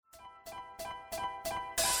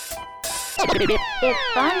It's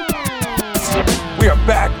fun time. We are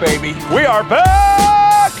back, baby. We are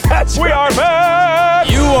back. We are back.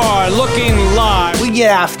 You are looking live. We get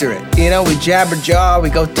after it. You know, we jabber jaw, we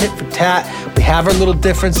go tit for tat, we have our little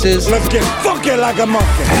differences. Let's get funky like a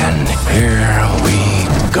monkey. And here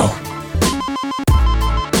we go.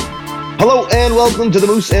 Hello and welcome to the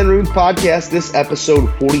Moose and Runes podcast. This episode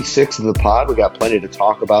 46 of the pod. We got plenty to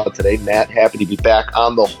talk about today. Matt, happy to be back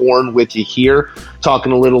on the horn with you here,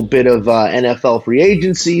 talking a little bit of NFL free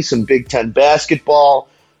agency, some Big Ten basketball,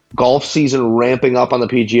 golf season ramping up on the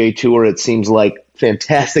PGA Tour. It seems like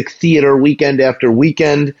fantastic theater weekend after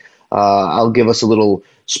weekend. I'll give us a little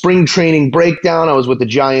spring training breakdown. I was with the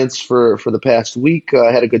Giants for the past week.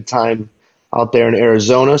 I had a good time out there in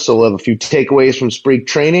Arizona, so we'll have a few takeaways from spring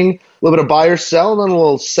training, a little bit of buy or sell, and then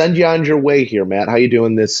we'll send you on your way here, Matt. How you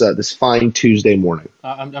doing this fine Tuesday morning?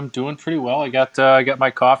 I'm doing pretty well. I got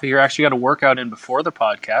my coffee here. I actually got a workout in before the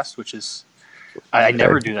podcast, which is I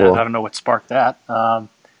never do that. Cool. I don't know what sparked that.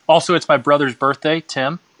 Also, it's my brother's birthday,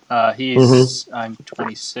 Tim. I'm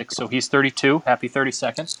 26, so he's 32. Happy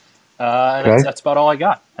 32nd. And that's about all I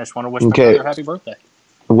got. I just want to wish my brother happy birthday.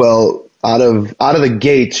 Well, out of the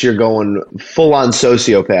gates, you're going full on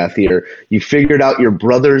sociopath here. You figured out your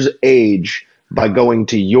brother's age by going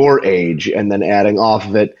to your age and then adding off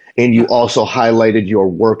of it. And you also highlighted your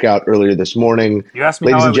workout earlier this morning. You asked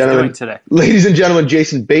me how I was doing today. Ladies and gentlemen,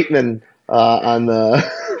 Jason Bateman on the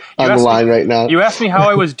line right now. You asked me how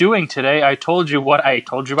I was doing today. I told you what I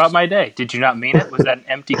told you about my day. Did you not mean it? Was that an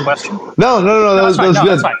empty question? No. That was good.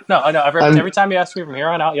 That's fine. No. Every time you ask me from here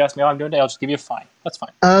on out, you ask me how I'm doing today, I'll just give you a fine. That's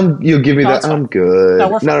fine. You'll give me that. I'm good. No,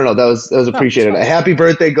 we're fine. No. That was appreciated. A happy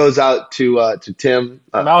birthday goes out to Tim.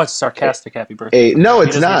 Now it's sarcastic happy birthday. No,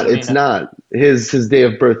 it's not. It's not. His day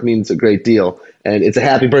of birth means a great deal, and it's a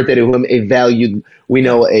happy birthday to him. A valued, we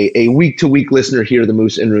know, a week-to-week listener here of the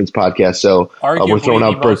Moose and Runes podcast. So we're throwing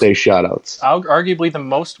out birthday shout-outs. Arguably the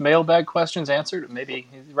most mailbag questions answered. Maybe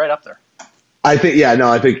he's right up there. I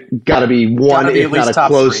think got to be one, if not a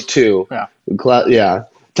close two. Yeah.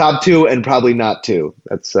 Top two and probably not two.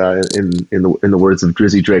 That's in the words of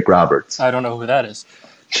Drizzy Drake Roberts. I don't know who that is.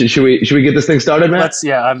 Should we get this thing started, Matt?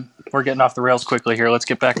 We're getting off the rails quickly here. Let's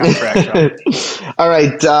get back on track. All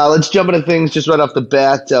right, let's jump into things just right off the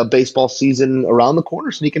bat. Baseball season around the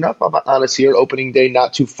corner, sneaking up on us here. Opening day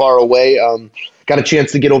not too far away. Got a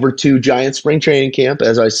chance to get over to Giants spring training camp,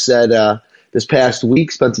 as I said this past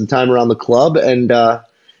week. Spent some time around the club, and it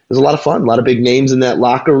was a lot of fun. A lot of big names in that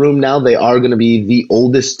locker room now. They are going to be the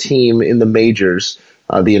oldest team in the majors.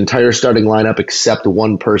 The entire starting lineup, except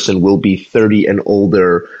one person, will be 30 and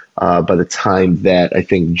older by the time that I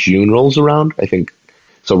think June rolls around. I think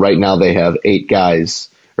so. Right now they have 7 guys,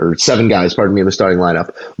 in the starting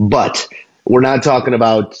lineup. But we're not talking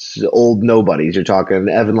about old nobodies. You're talking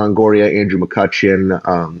Evan Longoria, Andrew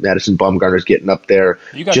McCutchen, Madison Bumgarner's getting up there.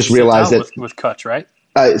 You got just realized that with Kutch, right?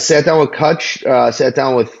 Sat down with Kutch, sat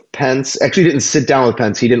down with Pence. Actually, didn't sit down with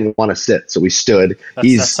Pence. He didn't want to sit, so we stood. That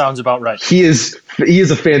sounds about right. He is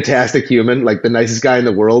a fantastic human, like the nicest guy in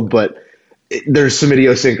the world, but there's some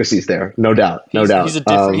idiosyncrasies there, no doubt. He's a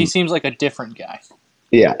different. He seems like a different guy.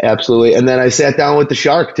 Yeah, absolutely. And then I sat down with the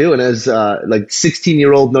Shark too, and as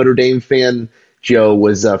 16-year-old Notre Dame fan, Joe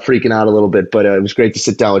was freaking out a little bit, but it was great to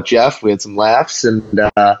sit down with Jeff. We had some laughs, and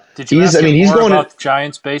did you ask him more about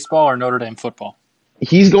Giants baseball or Notre Dame football?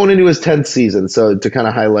 He's going into his 10th season, so to kind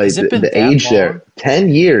of highlight the age there, 10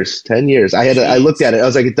 years. I looked at it. I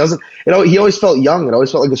was like, it doesn't. He always felt young. It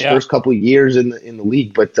always felt like his first couple of years in the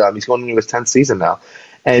league, but he's going into his 10th season now.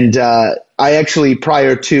 And I actually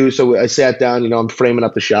so I sat down. I'm framing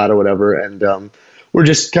up the shot or whatever, and we're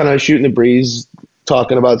just kind of shooting the breeze,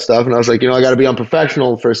 talking about stuff. And I was like, I got to be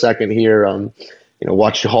unprofessional for a second here.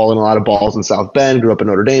 Watched hauling a lot of balls in South Bend, grew up a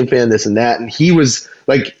Notre Dame fan, this and that. And he was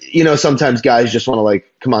like, sometimes guys just want to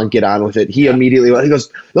come on, get on with it. He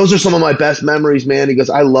goes, those are some of my best memories, man. He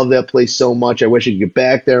goes, I love that place so much. I wish I could get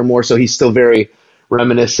back there more. So he's still very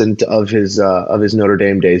reminiscent of his Notre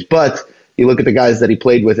Dame days. But you look at the guys that he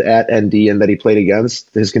played with at ND and that he played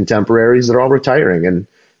against, his contemporaries, they're all retiring. And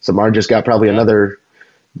Samar just got probably another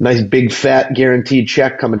nice big fat guaranteed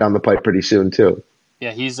check coming down the pipe pretty soon too.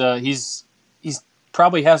 Yeah, he's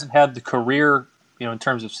probably hasn't had the career, in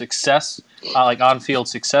terms of success, like on-field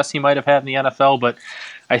success he might have had in the NFL, but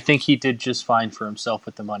I think he did just fine for himself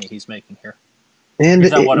with the money he's making here. And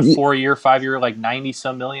he's on, a 4-year, 5-year,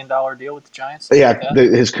 $90-some million deal with the Giants? Yeah,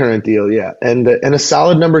 his current deal, yeah. And a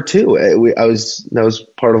solid number two. That was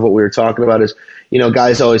part of what we were talking about is,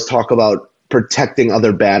 guys always talk about protecting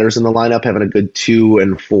other batters in the lineup, having a good 2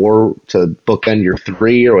 and 4 to bookend your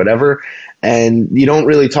 3 or whatever. And you don't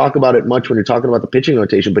really talk about it much when you're talking about the pitching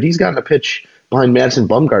rotation, but he's gotten a pitch behind Madison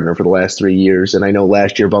Bumgarner for the last 3 years. And I know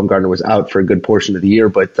last year Bumgarner was out for a good portion of the year,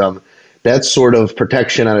 but that sort of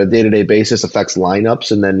protection on a day-to-day basis affects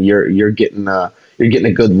lineups, and then you're getting a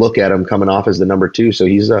good look at him coming off as the number 2. So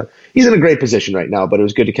he's in a great position right now. But it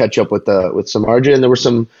was good to catch up with Samardzija, and there were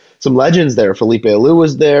some legends there. Felipe Alou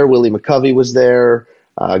was there, Willie McCovey was there.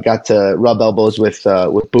 Got to rub elbows with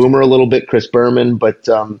Boomer a little bit, Chris Berman. But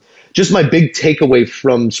just my big takeaway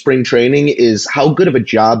from spring training is how good of a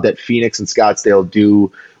job that Phoenix and Scottsdale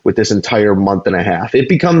do with this entire month and a half. It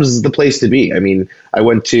becomes the place to be. I mean,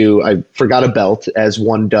 I forgot a belt, as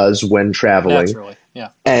one does when traveling. Naturally, yeah.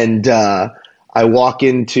 And I walk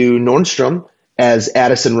into Nordstrom as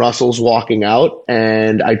Addison Russell's walking out,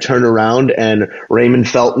 and I turn around and Raymond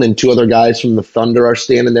Felton and 2 other guys from the Thunder are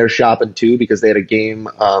standing there shopping too, because they had a game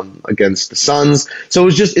against the Suns. So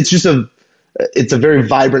it's a very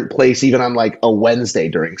vibrant place, even on like a Wednesday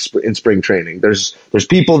in spring training. There's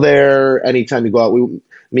people there anytime you go out.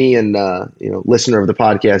 Me and listener of the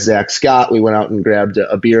podcast, Zach Scott, we went out and grabbed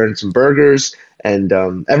a beer and some burgers, and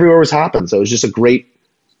everywhere was hopping. So it was just a great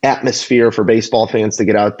atmosphere for baseball fans to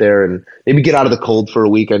get out there and maybe get out of the cold for a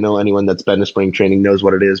week. I know anyone that's been to spring training knows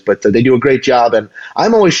what it is, but they do a great job. And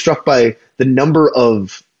I'm always struck by the number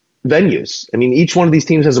of venues. I mean, each one of these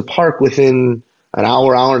teams has a park within an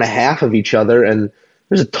hour and a half of each other, and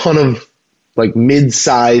there's a ton of like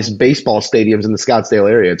mid-sized baseball stadiums in the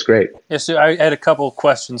Scottsdale area. It's great. Yeah, so I had a couple of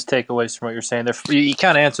questions, takeaways from what you're saying there. You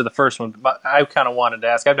kind of answered the first one, but I kind of wanted to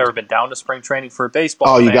ask. I've never been down to spring training for a baseball.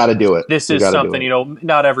 Oh, you got to do it. This is something,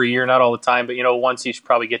 not every year, not all the time, but, once you should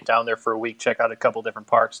probably get down there for a week, check out a couple different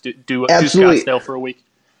parks, do Scottsdale for a week.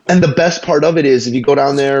 And the best part of it is if you go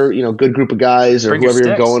down there, good group of guys or whoever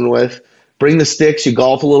you're going with, bring the sticks, you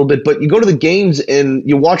golf a little bit, but you go to the games and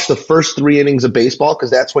you watch the first 3 innings of baseball, because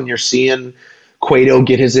that's when you're seeing Cueto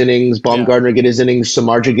get his innings, Baumgartner get his innings,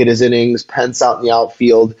 Samardzija get his innings, Pence out in the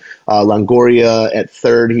outfield, Longoria at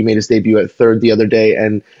third. He made his debut at third the other day,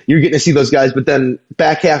 and you're getting to see those guys. But then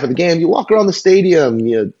back half of the game, you walk around the stadium,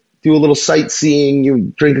 you do a little sightseeing,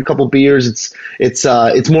 you drink a couple beers.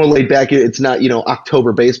 It's more laid back. It's not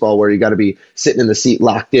October baseball where you got to be sitting in the seat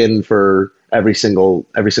locked in for every single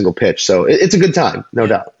pitch. So it's a good time, no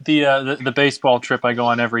doubt. The baseball trip I go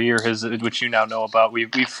on every year, which you now know about. We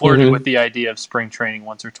flirted with the idea of spring training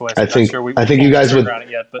once or twice. I think you guys would.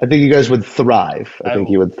 I think you guys would thrive. I think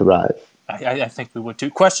you would thrive. I think we would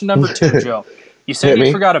too. Question number 2, Joe. You said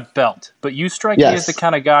you forgot a belt, but you strike me as the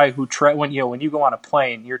kind of guy who when you go on a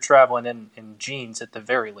plane, you're traveling in jeans at the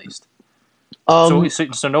very least. So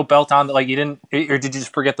no belt on, like you didn't, or did you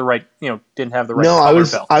just forget the right? Didn't have the right. No,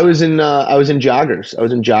 belt? I was in joggers. I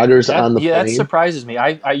was in joggers on the plane. Yeah, that surprises me.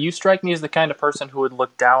 You strike me as the kind of person who would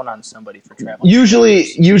look down on somebody for traveling.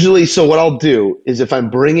 Usually. So what I'll do is if I'm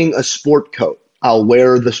bringing a sport coat, I'll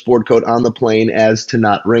wear the sport coat on the plane as to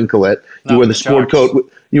not wrinkle it. You wear the sport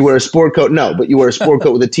coat. You wear a sport coat. No, but you wear a sport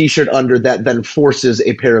coat with a T-shirt under that then forces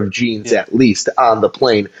a pair of jeans at least on the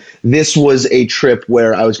plane. This was a trip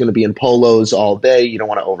where I was going to be in polos all day. You don't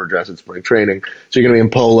want to overdress at spring training. So you're going to be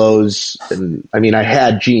in polos. And I mean, I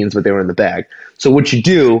had jeans, but they were in the bag. So what you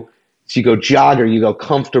do is you go jogger, you go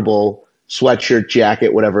comfortable, sweatshirt,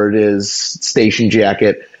 jacket, whatever it is, station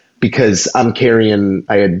jacket, because I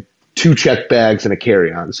had 2 check bags and a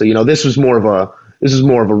carry-on. So, this wasn't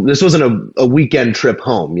a weekend trip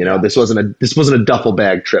home. This wasn't a duffel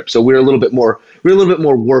bag trip. So we were a little bit more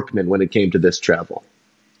workmen when it came to this travel.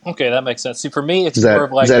 Okay, that makes sense. See, for me, it's more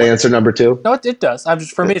of like... Is that answer number 2? No, it does.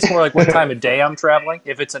 For me, it's more like what time of day I'm traveling.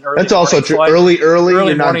 If it's an early That's also true. Flight, early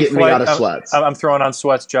you're not getting me out of sweats. I'm throwing on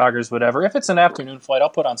sweats, joggers, whatever. If it's an afternoon flight, I'll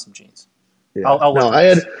put on some jeans. Yeah. I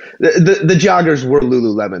had the joggers were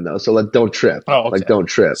Lululemon though, so don't trip. Oh, okay. Don't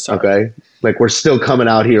trip. Sorry. Okay, we're still coming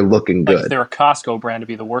out here looking good. If they're a Costco brand, to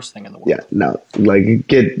be the worst thing in the world. Yeah, no,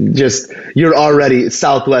 you're already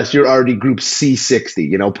Southwest. You're already Group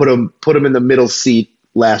C60. Put them in the middle seat,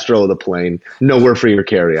 last row of the plane. Nowhere for your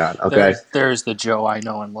carry-on. Okay, there's the Joe I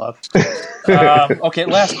know and love. Okay,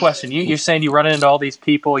 last question. You're saying you run into all these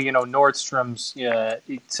people. Nordstrom's.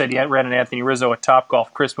 You said you had ran into Anthony Rizzo at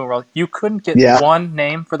Topgolf, Chris Moore. You couldn't get one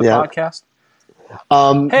name for the podcast.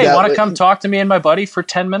 Hey, want to come talk to me and my buddy for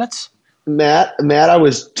 10 minutes? Matt, I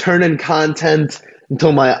was turning content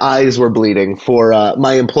until my eyes were bleeding for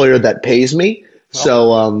my employer that pays me.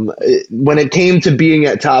 So when it came to being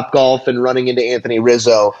at Topgolf and running into Anthony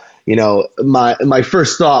Rizzo, my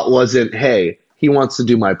first thought wasn't, hey, he wants to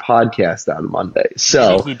do my podcast on Monday.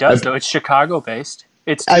 So he does, though. It's Chicago-based.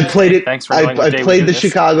 It's I played it. Thanks for I knowing what day we played do the this.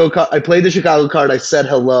 Chicago. I played the Chicago card. I said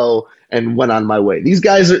hello and went on my way. These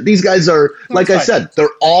guys are like I fine. said, they're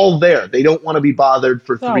all there. They don't want to be bothered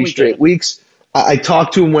for No, 3 we get straight it. weeks. I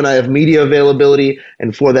talk to them when I have media availability,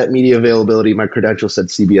 and for that media availability, my credentials said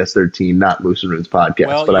CBS 13, not Moose and Runes podcast.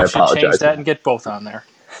 Well, but you I should apologize. change that and get both on there.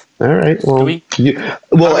 All right. Well, Do we-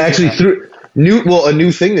 actually, a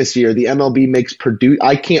new thing this year, the MLB makes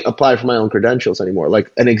I can't apply for my own credentials anymore. Like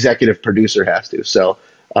an executive producer has to. So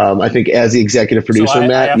I think as the executive producer, I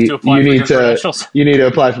Matt, have to apply you for need your credentials? you need to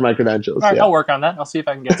apply for my credentials. All right, yeah. I'll work on that. I'll see if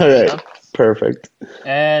I can get All something right. done. Perfect.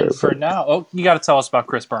 And for now, you got to tell us about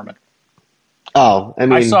Chris Berman. Oh, I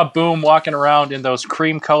mean, I saw Boom walking around in those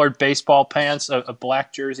cream-colored baseball pants, a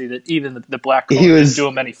black jersey that even the black color didn't do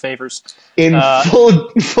him any favors. in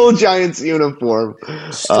full Giants uniform,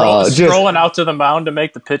 Strolling out to the mound to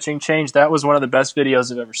make the pitching change. That was one of the best videos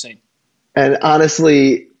I've ever seen. And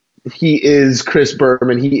honestly, he is Chris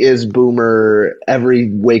Berman. He is Boomer every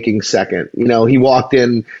waking second. You know, he walked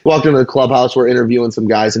into the clubhouse. We're interviewing some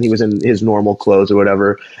guys, and he was in his normal clothes or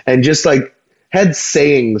whatever, and just like had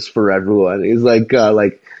sayings for everyone. He's like,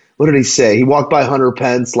 what did he say? He walked by Hunter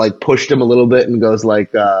Pence, like pushed him a little bit, and goes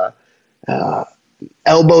like,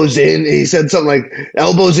 elbows in. He said something like,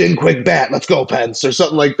 elbows in, quick bat, let's go, Pence, or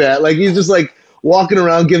something like that. Like he's just like walking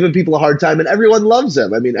around giving people a hard time, and everyone loves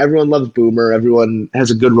him. I mean, everyone loves Boomer. Everyone has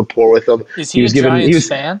a good rapport with him. Is he a Giants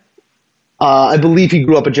fan? I believe he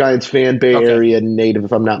grew up a Giants fan, Bay Area native,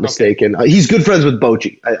 if I'm not mistaken. He's good friends with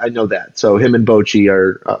Bochy. I know that. So him and Bochy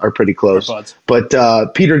are pretty close. But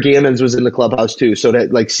Peter Gammons was in the clubhouse too. So to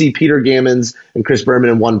like see Peter Gammons and Chris Berman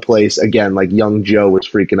in one place again, like young Joe was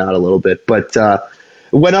freaking out a little bit. But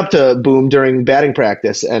went up to Boom during batting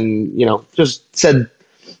practice and just said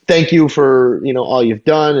thank you for all you've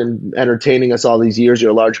done and entertaining us all these years. You're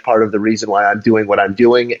a large part of the reason why I'm doing what I'm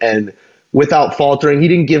doing. And without faltering, he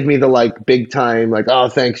didn't give me the like big time, like, oh,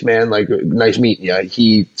 thanks, man, like nice meeting you.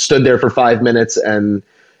 He stood there for 5 minutes and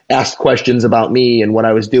asked questions about me and what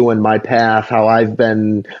I was doing, my path, how I've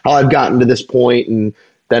gotten to this point, and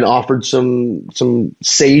then offered some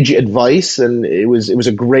sage advice. And it was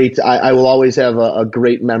a great. I will always have a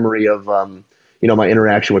great memory of my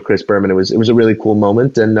interaction with Chris Berman. It was a really cool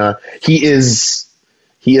moment, and he is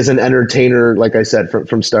an entertainer, like I said,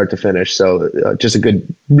 from start to finish. So just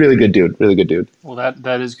really good dude. Well,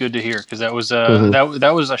 that is good to hear, because that was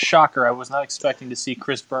that was a shocker. I was not expecting to see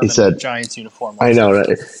Chris Berman in a Giants uniform. I know,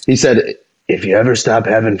 right? He said, if you ever stop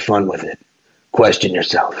having fun with it, question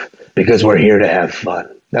yourself, because we're here to have fun.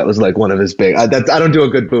 That was like one of his big. I don't do a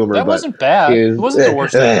good Boomer. That wasn't bad. It wasn't the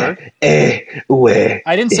worst I've heard.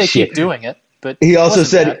 I didn't say keep doing it, but he also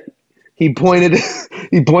said. Bad. He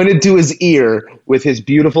pointed to his ear with his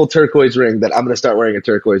beautiful turquoise ring that I'm going to start wearing a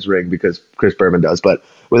turquoise ring because Chris Berman does. But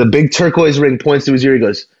with a big turquoise ring, points to his ear. He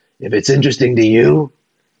goes, if it's interesting to you,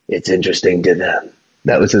 it's interesting to them.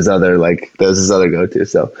 That was his other go-to.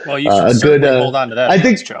 So, well, you should certainly hold on to that. I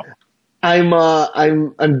think, Joe.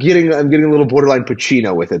 I'm getting a little borderline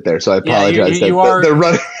Pacino with it there, so I apologize. You are.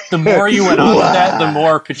 The more you went on with that, the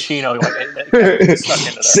more Pacino stuck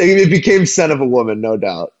into that. Saying it became son of a woman, no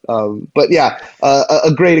doubt. But yeah,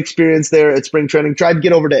 a great experience there at spring training. Tried to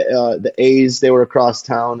get over to the A's. They were across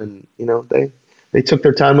town, and they took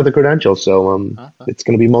their time with the credentials. So it's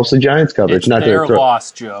going to be mostly Giants coverage. It's not their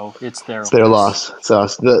loss, Joe. It's their loss. So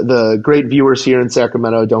the great viewers here in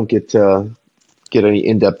Sacramento don't get any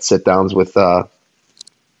in-depth sit-downs with the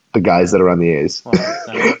guys that are on the A's. Well,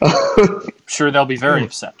 I'm sure they'll be very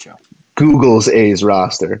upset, Joe. Google's A's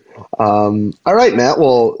roster. All right, Matt.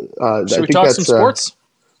 Well, should we talk some sports?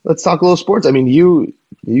 Let's talk a little sports. I mean, you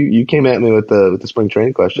came at me with the spring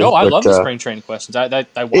training question. No, I love the spring training questions. I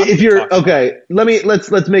if you're okay,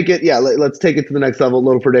 let's make it. Yeah, let's take it to the next level. A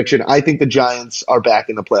little prediction. I think the Giants are back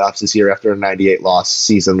in the playoffs this year after a 98-loss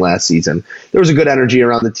season last season. There was a good energy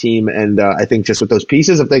around the team, and I think just with those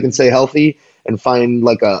pieces, if they can stay healthy and find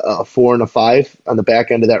like a 4 and a 5 on the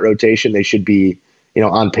back end of that rotation, they should be,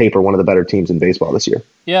 on paper, one of the better teams in baseball this year.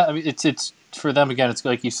 Yeah, I mean, it's for them again. It's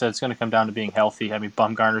like you said, it's going to come down to being healthy. I mean,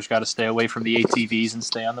 Bumgarner's got to stay away from the ATVs and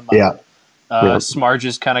stay on the mound. Yeah.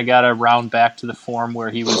 Smarges kind of got to round back to the form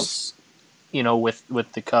where he was,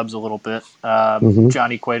 with the Cubs a little bit.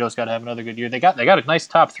 Johnny Cueto's got to have another good year. They got a nice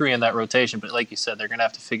top 3 in that rotation, but like you said, they're going to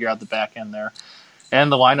have to figure out the back end there,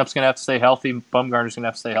 and the lineup's going to have to stay healthy. Bumgarner's going to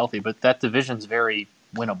have to stay healthy, but that division's very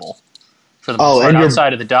winnable for the most part.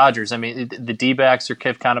 Outside of the Dodgers, I mean, the D-backs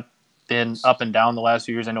have kind of been up and down the last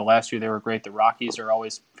few years. I know last year they were great. The Rockies are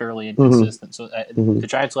always fairly inconsistent. So the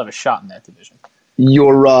Giants will have a shot in that division.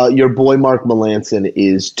 Your boy Mark Melanson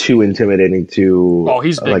is too intimidating to. Oh,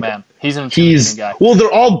 he's a big man. He's an intimidating guy. Well,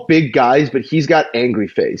 they're all big guys, but he's got angry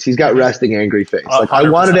face. He's got resting angry face. Like I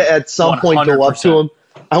wanted to at some point go up to him.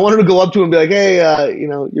 I wanted to go up to him and be like, "Hey,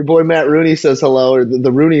 your boy Matt Rooney says hello," or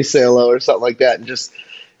the Rooney say hello, or something like that, and just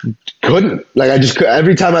couldn't. Like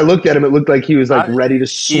every time I looked at him, it looked like he was like ready to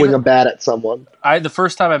swing a bat at someone. The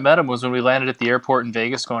first time I met him was when we landed at the airport in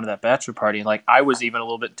Vegas going to that bachelor party, and like I was even a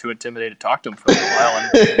little bit too intimidated to talk to him for a little while.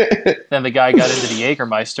 And then the guy got into the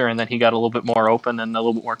Jägermeister, and then he got a little bit more open and a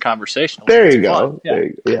little bit more conversational. There you go.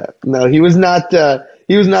 Yeah. No, he was not.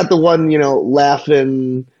 He was not the one,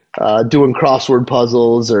 laughing, doing crossword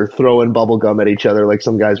puzzles or throwing bubble gum at each other like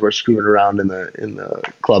some guys were screwing around in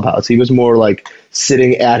the clubhouse. He was more like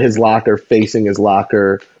sitting at his locker, facing his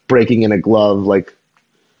locker, breaking in a glove, like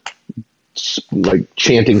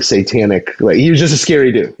chanting satanic. Like he was just a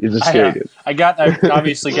scary dude. He was a scary dude. I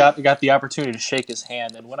obviously got the opportunity to shake his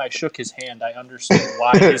hand, and when I shook his hand, I understood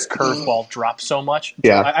why his curveball dropped so much.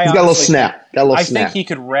 Yeah, he's got a little snap. I think he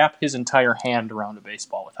could wrap his entire hand around a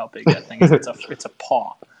baseball with how big that thing is. It's a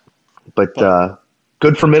paw. But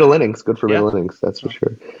good for middle innings. Good for middle innings, that's for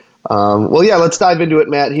sure. Let's dive into it,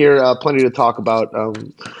 Matt. Here, plenty to talk about.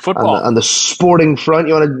 Football on the sporting front.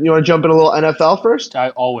 You want to jump in a little NFL first? I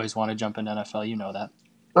always want to jump in NFL. You know that.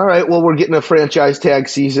 All right. Well, we're getting a franchise tag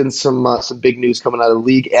season. Some big news coming out of the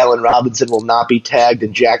league. Allen Robinson will not be tagged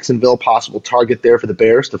in Jacksonville. Possible target there for the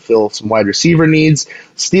Bears to fill some wide receiver needs.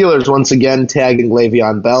 Steelers once again tagging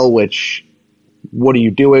Le'Veon Bell. Which, what are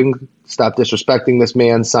you doing? Stop disrespecting this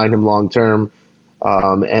man. Sign him long term.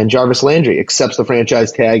 And Jarvis Landry accepts the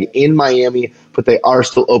franchise tag in Miami, but they are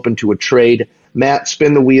still open to a trade. Matt,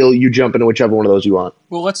 spin the wheel. You jump into whichever one of those you want.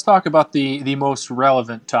 Well, let's talk about the most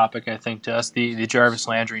relevant topic, I think, to us. The Jarvis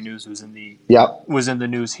Landry news was in the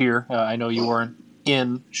news here. I know you weren't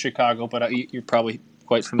in Chicago, but you're probably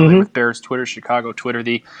quite familiar with Bears Twitter, Chicago Twitter.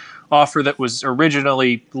 The offer that was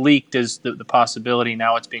originally leaked as the possibility,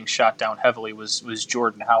 now it's being shot down heavily, was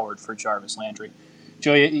Jordan Howard for Jarvis Landry.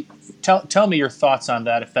 Joey, tell me your thoughts on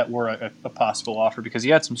that if that were a possible offer, because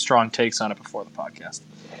you had some strong takes on it before the podcast.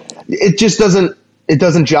 It just doesn't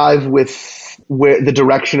jive with where the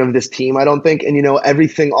direction of this team, I don't think. And,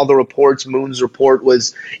 everything, all the reports, Moon's report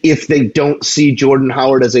was if they don't see Jordan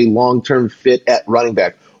Howard as a long-term fit at running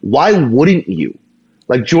back, why wouldn't you?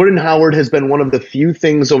 Like, Jordan Howard has been one of the few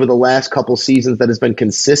things over the last couple seasons that has been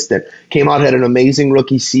consistent. Came out, had an amazing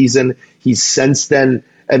rookie season. He's since then,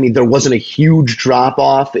 there wasn't a huge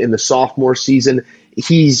drop-off in the sophomore season.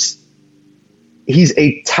 He's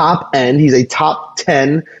a top end. He's a top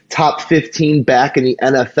 10, top 15 back in the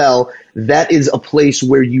NFL. That is a place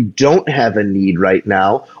where you don't have a need right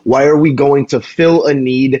now. Why are we going to fill a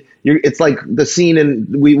need? It's like the scene, and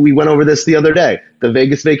we went over this the other day, the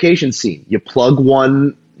Vegas vacation scene. You plug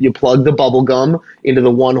the bubble gum into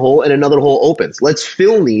the one hole and another hole opens. Let's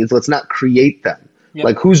fill needs. Let's not create them. Yep.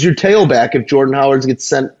 Like, who's your tailback if Jordan Howard gets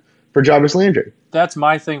sent for Jarvis Landry? That's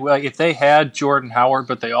my thing. Like, if they had Jordan Howard,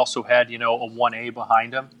 but they also had, a 1A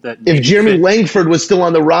behind him. If Jeremy Langford was still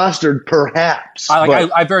on the roster, perhaps.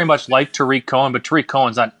 I very much like Tariq Cohen, but Tariq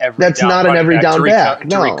Cohen's on every That's down not an every back. Down back.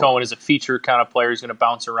 No. Tariq Cohen is a feature kind of player who's going to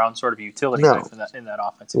bounce around, sort of a utility type in that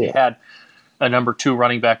offense. If you had a number 2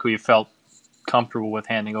 running back who you felt comfortable with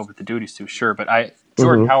handing over the duties to, sure. But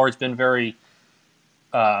Jordan Howard's been very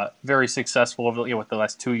successful over with the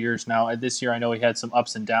last 2 years now. This year, I know he had some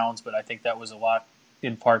ups and downs, but I think that was a lot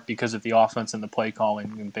in part because of the offense and the play calling.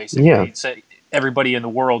 And basically, everybody in the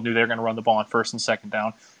world knew they were going to run the ball on first and second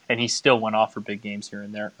down, and he still went off for big games here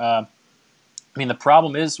and there. The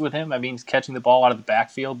problem is with him, he's catching the ball out of the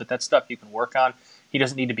backfield, but that's stuff you can work on. He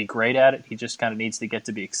doesn't need to be great at it. He just kind of needs to get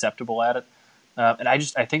to be acceptable at it. And I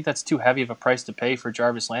think that's too heavy of a price to pay for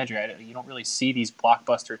Jarvis Landry. You don't really see these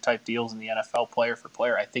blockbuster type deals in the NFL player for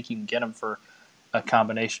player. I think you can get him for a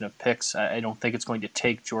combination of picks. I don't think it's going to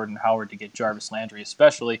take Jordan Howard to get Jarvis Landry,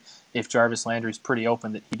 especially if Jarvis Landry's pretty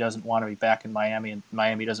open that he doesn't want to be back in Miami and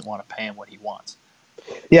Miami doesn't want to pay him what he wants.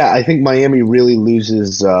 Yeah, I think Miami really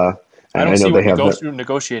loses. I don't see what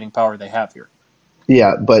negotiating power they have here.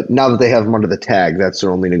 Yeah, but now that they have him under the tag, that's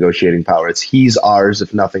their only negotiating power. It's he's ours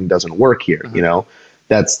if nothing doesn't work here.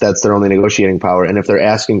 That's their only negotiating power. And if their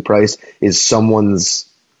asking price is someone's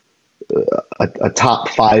a top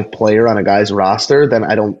 5 player on a guy's roster, then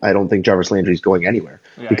I don't think Jarvis Landry is going anywhere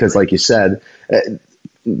because, like you said,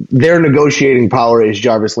 their negotiating power is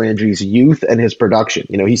Jarvis Landry's youth and his production.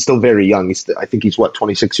 He's still very young. I think he's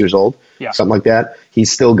 26 years old, something like that.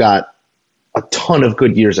 He's still got a ton of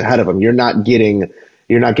good years ahead of him. You're not getting,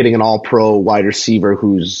 You're not getting an all-pro wide receiver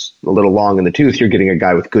who's a little long in the tooth. You're getting a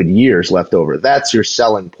guy with good years left over. That's your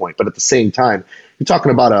selling point. But at the same time, you're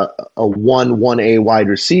talking about a 1A wide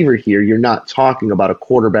receiver here. You're not talking about a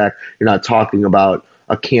quarterback. You're not talking about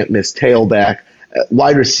a can't-miss tailback.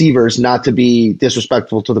 Wide receivers, not to be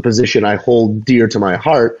disrespectful to the position I hold dear to my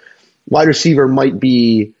heart, wide receiver might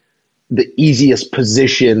be the easiest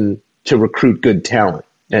position to recruit good talent.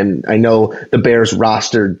 And I know the Bears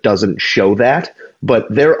roster doesn't show that, but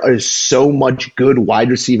there is so much good wide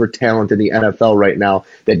receiver talent in the NFL right now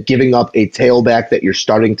that giving up a tailback that you're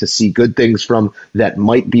starting to see good things from that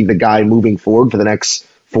might be the guy moving forward for the next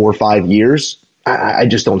 4 or 5 years, I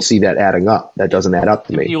just don't see that adding up. That doesn't add up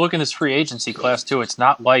to me. You look in this free agency class, too. It's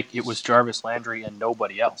not like it was Jarvis Landry and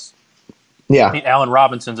nobody else. Yeah. I mean, Allen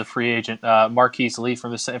Robinson's a free agent. Marquise Lee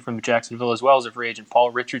from Jacksonville as well is a free agent.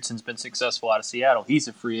 Paul Richardson's been successful out of Seattle. He's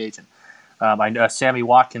a free agent. I know Sammy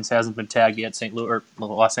Watkins hasn't been tagged yet. St. Louis or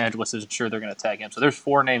Los Angeles isn't sure they're going to tag him. So there's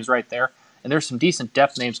 4 names right there, and there's some decent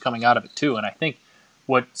depth names coming out of it, too. And I think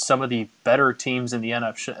what some of the better teams in the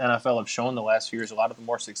NFL have shown the last few years, a lot of the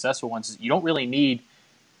more successful ones, is you don't really need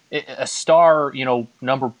a star,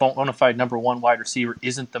 bona fide number 1 wide receiver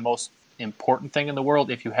isn't the most important thing in the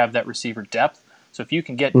world if you have that receiver depth. So if you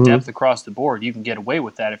can get depth across the board, you can get away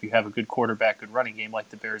with that if you have a good quarterback, good running game like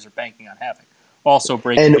the Bears are banking on having. Also,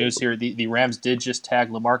 breaking news here, the Rams did just tag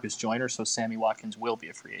LaMarcus Joyner, so Sammy Watkins will be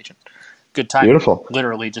a free agent. Good timing. Beautiful.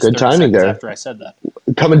 Literally just good 30 timing seconds there. after I said that.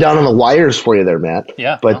 Coming down on the wires for you there, Matt.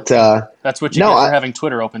 Yeah. But that's what you get for having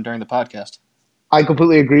Twitter open during the podcast. I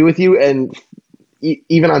completely agree with you. And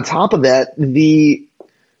even on top of that, the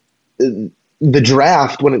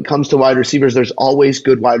draft, when it comes to wide receivers, there's always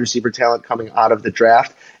good wide receiver talent coming out of the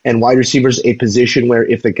draft. And wide receivers, a position where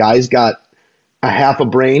if the guy's got a half a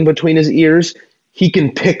brain between his ears, he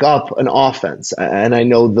can pick up an offense. And I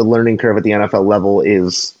know the learning curve at the NFL level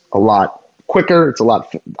is a lot quicker. It's a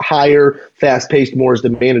lot higher, fast-paced, more is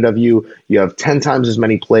demanded of you. You have 10 times as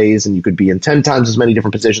many plays, and you could be in 10 times as many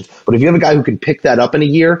different positions. But if you have a guy who can pick that up in a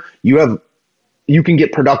year, you can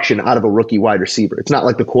get production out of a rookie wide receiver. It's not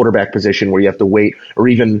like the quarterback position where you have to wait, or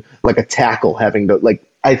even like a tackle having to,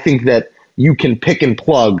 I think that you can pick and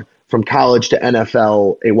plug from college to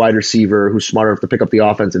NFL a wide receiver who's smart enough to pick up the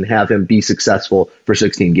offense and have him be successful for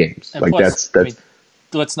 16 games. And plus,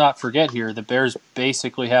 let's not forget here, the Bears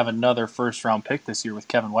basically have another first-round pick this year with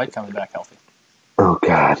Kevin White coming back healthy. Oh,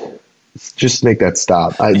 God. Just make that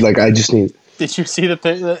stop. I just need... Did you see the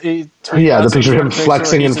picture of him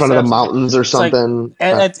flexing in front of the mountains or something?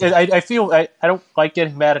 I feel I don't like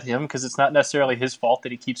getting mad at him because it's not necessarily his fault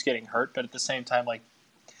that he keeps getting hurt, but at the same time,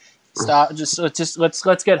 stop.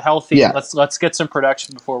 Let's get healthy. Yeah. Let's get some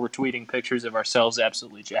production before we're tweeting pictures of ourselves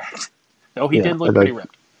absolutely jacked. No, he did look pretty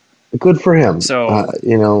ripped. Good for him. So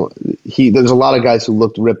there's a lot of guys who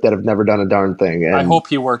looked ripped that have never done a darn thing. And, I hope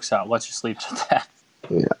he works out. Let's just leave it at that.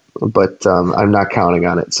 Yeah, but I'm not counting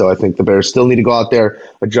on it. So I think the Bears still need to go out there,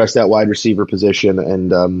 address that wide receiver position,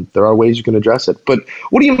 and there are ways you can address it. But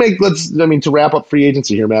what do you make? To wrap up free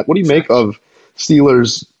agency here, Matt. What do you make of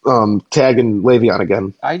Steelers tagging Le'Veon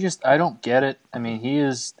again? I don't get it. I mean, he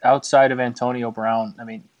is outside of Antonio Brown. I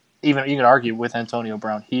mean, even you can argue with Antonio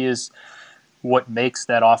Brown, he is what makes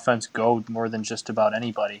that offense go more than just about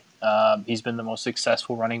anybody. He's been the most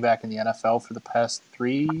successful running back in the NFL for the past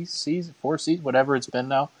 4 seasons, whatever it's been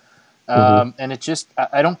now. And it just,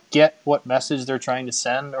 I don't get what message they're trying to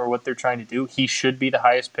send or what they're trying to do. He should be the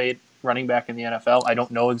highest paid running back in the NFL. I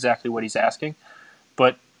don't know exactly what he's asking,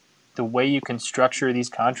 but the way you can structure these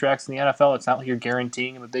contracts in the NFL, it's not like you're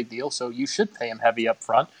guaranteeing him a big deal, so you should pay him heavy up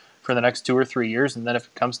front for the next 2 or 3 years, and then if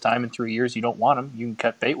it comes time in 3 years you don't want him, you can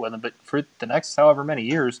cut bait with him. But for the next however many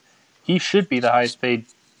years, he should be the highest paid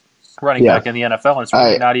running back in the NFL, and it's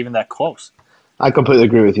really not even that close. I completely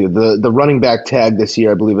agree with you. The running back tag this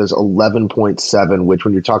year, I believe, is 11.7, which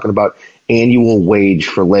when you're talking about annual wage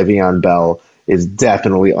for Le'Veon Bell is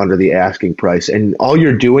definitely under the asking price. And all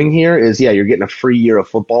you're doing here is, you're getting a free year of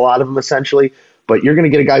football out of him essentially, but you're going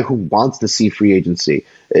to get a guy who wants to see free agency.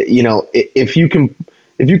 If you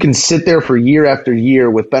can sit there for year after year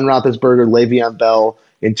with Ben Roethlisberger, Le'Veon Bell,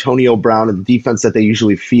 Antonio Brown, and the defense that they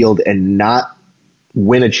usually field and not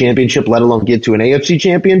win a championship, let alone get to an AFC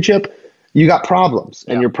championship, you got problems.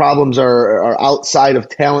 And your problems are outside of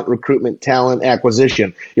talent recruitment, talent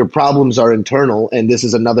acquisition. Your problems are internal, and this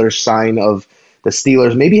is another sign of the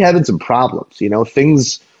Steelers maybe having some problems.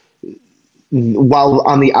 Things, while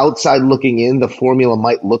on the outside looking in, the formula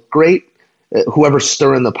might look great, whoever's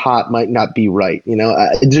stirring the pot might not be right.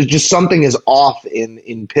 Just something is off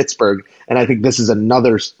in Pittsburgh, and I think this is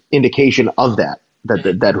another indication of that.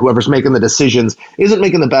 that whoever's making the decisions isn't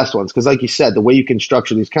making the best ones. Because like you said, the way you can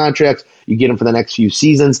structure these contracts, you get them for the next few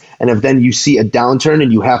seasons. And if then you see a downturn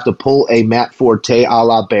and you have to pull a Matt Forte a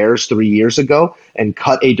la Bears 3 years ago and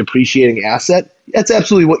cut a depreciating asset, that's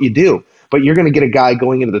absolutely what you do. But you're going to get a guy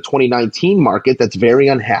going into the 2019 market that's very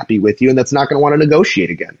unhappy with you and that's not going to want to negotiate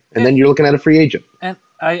again. And then you're looking at a free agent. And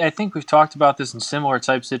I think we've talked about this in similar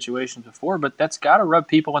type situations before, but that's got to rub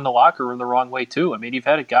people in the locker room the wrong way too. I mean, you've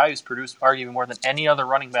had a guy who's produced arguably more than any other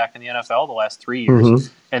running back in the NFL the last 3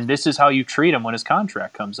 years, and this is how you treat him when his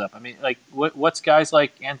contract comes up. I mean, like what's guys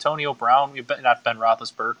like Antonio Brown, not Ben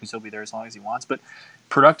Roethlisberger, because he'll be there as long as he wants, but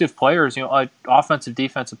productive players, offensive,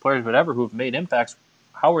 defensive players, whatever, who have made impacts.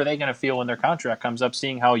 How are they going to feel when their contract comes up,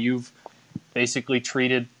 seeing how you've basically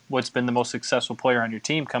treated what's been the most successful player on your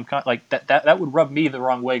team? That would rub me the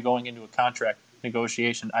wrong way going into a contract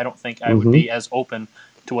negotiation. I don't think I would be as open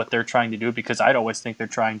to what they're trying to do, because I'd always think they're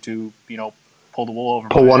trying to, pull the wool over.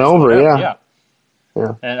 Pull one over, yeah.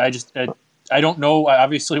 And I don't know.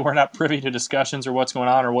 Obviously, we're not privy to discussions or what's going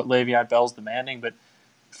on or what Le'Veon Bell's demanding, but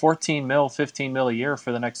 $14 million, $15 million a year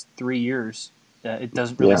for the next 3 years. It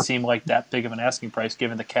doesn't really seem like that big of an asking price,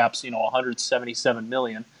 given the cap's $177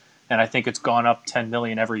 million, and I think it's gone up $10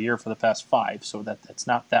 million every year for the past 5. So that's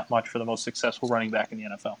not that much for the most successful running back in the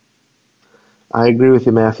NFL. I agree with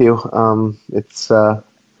you, Matthew. It's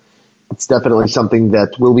definitely something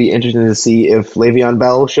that will be interesting to see if Le'Veon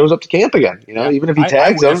Bell shows up to camp again. Even if he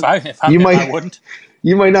tags him, I wouldn't.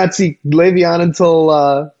 You might not see Le'Veon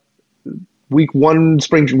until week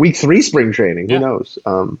 3 spring training. Who knows?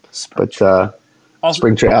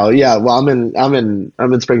 Spring training. Yeah, well, I'm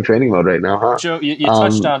in spring training mode right now, huh? Joe, you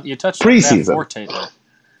touched on preseason. Matt Forte there.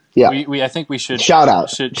 Yeah, I think we should shout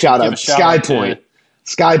out Sky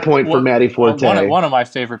Point for Matty Forte. One of my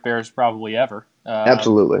favorite Bears probably ever.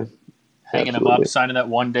 Absolutely. Hanging him up, signing that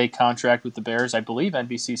 1-day contract with the Bears. I believe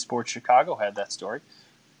NBC Sports Chicago had that story.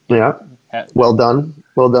 Yeah, well done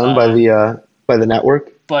by the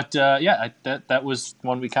network. But that was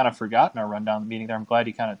one we kind of forgot in our rundown meeting there. I'm glad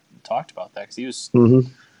you kind of talked about that, because he was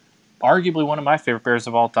arguably one of my favorite Bears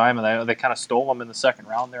of all time, and they kind of stole him in the second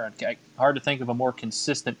round there. And hard to think of a more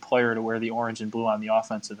consistent player to wear the orange and blue on the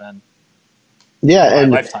offensive end. Yeah,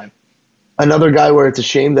 and lifetime. Another guy where it's a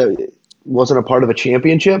shame that it wasn't a part of a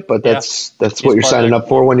championship, but that's what you're signing up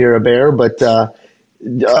for when you're a Bear. But a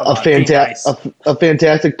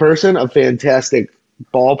fantastic person, a fantastic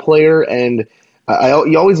ball player, and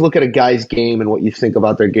you always look at a guy's game and what you think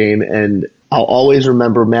about their game, and I'll always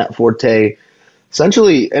remember Matt Forte.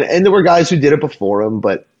 Essentially, and there were guys who did it before him,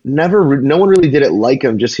 but no one really did it like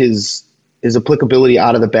him. Just his applicability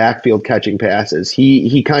out of the backfield catching passes.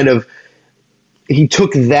 He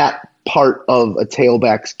took that part of a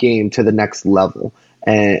tailback's game to the next level,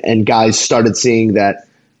 and guys started seeing that,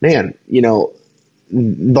 man,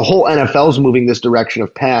 the whole NFL's moving this direction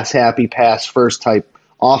of pass happy, pass first type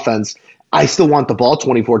offense. I still want the ball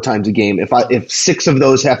 24 times a game. If 6 of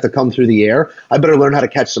those have to come through the air, I better learn how to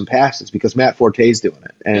catch some passes, because Matt Forte's doing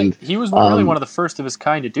it. And he was really one of the first of his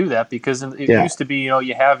kind to do that, because it used to be,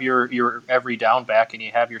 you have your every down back and you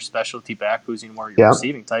have your specialty back who's more your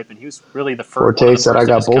receiving type, and he was really the first Forte said, I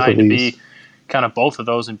got both of these. To be kind of both of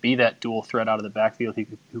those and be that dual threat out of the backfield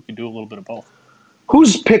who can do a little bit of both.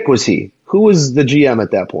 Whose pick was he? Who was the GM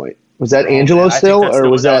at that point? Was that Angelo still, or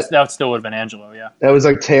was that? That still would have been Angelo, yeah. That was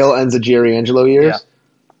like tail ends of Jerry Angelo years? Yeah.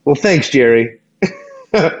 Well, thanks, Jerry.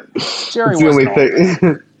 Jerry was the only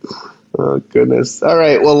thing. Oh, goodness. All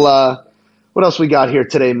right, well, what else we got here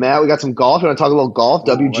today, Matt? We got some golf. You want to talk a little golf?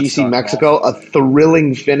 WGC Mexico, golf. A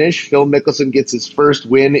thrilling finish. Phil Mickelson gets his first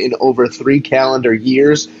win in over 3 calendar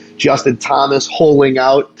years. Justin Thomas holing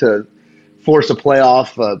out to force a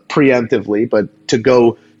playoff preemptively, but to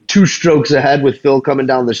go 2 strokes ahead with Phil coming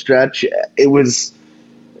down the stretch, it's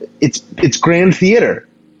grand theater,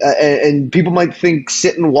 and people might think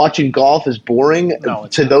sitting watching golf is boring. No,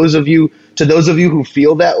 to those of you who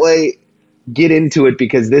feel that way, get into it,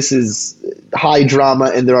 because this is high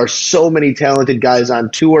drama, and there are so many talented guys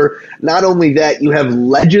on tour. Not only that, you have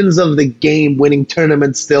legends of the game winning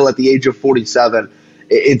tournaments still at the age of 47.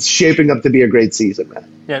 It's shaping up to be a great season, man.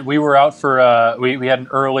 Yeah, we were out for we had an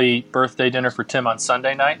early birthday dinner for Tim on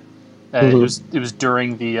Sunday night. It was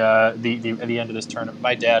during the end of this tournament.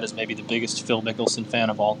 My dad is maybe the biggest Phil Mickelson fan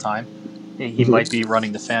of all time. He might be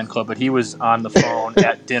running the fan club, but he was on the phone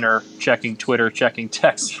at dinner, checking Twitter, checking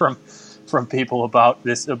texts from people about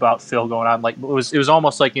Phil going on. Like it was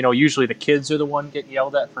almost like, usually the kids are the one getting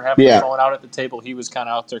yelled at for having the phone out at the table. He was kind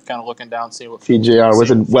of out there, kind of looking down, seeing what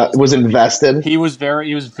PJR was invested. He was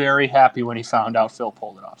very happy when he found out Phil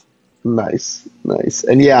pulled it off. Nice.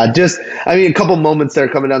 And a couple moments there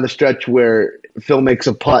coming down the stretch where Phil makes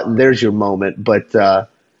a putt, and there's your moment. But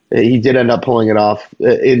he did end up pulling it off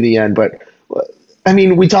in the end. But, I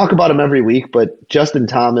mean, we talk about him every week, but Justin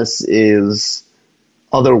Thomas is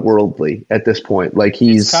otherworldly at this point. Like,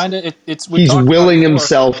 he's willing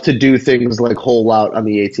himself to do things like hole out on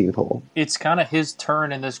the 18th hole. It's kind of his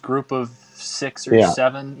turn in this group of 6 or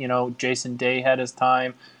 7. You know, Jason Day had his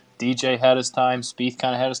time. DJ had his time. Spieth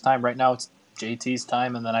kind of had his time. Right now it's JT's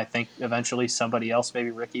time, and then I think eventually somebody else,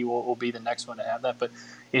 maybe Ricky, will be the next one to have that. But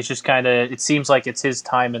it's just kind of, it seems like it's his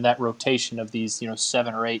time in that rotation of these,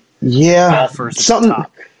 7 or 8 golfers at the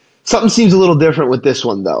top. Something seems a little different with this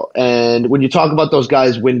one, though. And when you talk about those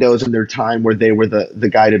guys' windows and their time where they were the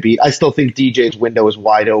guy to beat, I still think DJ's window is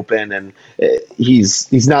wide open, and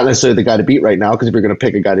he's not necessarily the guy to beat right now, because if you're going to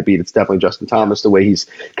pick a guy to beat, it's definitely Justin Thomas, the way he's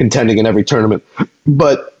contending in every tournament.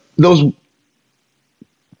 But those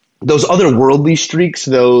otherworldly streaks,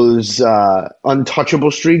 those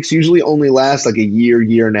untouchable streaks, usually only last like a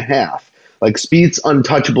year and a half. Like Spieth's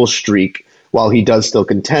untouchable streak, while he does still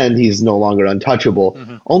contend, he's no longer untouchable.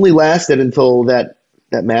 Mm-hmm. Only lasted until that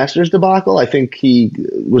Masters debacle. I think he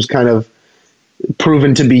was kind of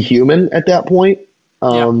proven to be human at that point.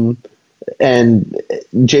 And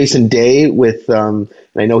Jason Day with, I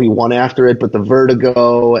know he won after it, but the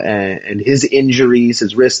vertigo and his injuries,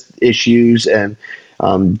 his wrist issues, and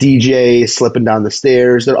DJ slipping down the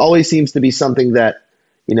stairs. There always seems to be something that,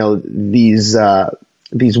 these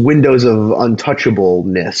windows of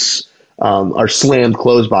untouchableness are slammed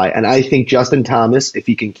closed by. And I think Justin Thomas, if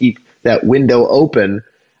he can keep that window open,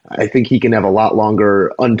 I think he can have a lot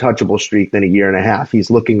longer untouchable streak than a year and a half.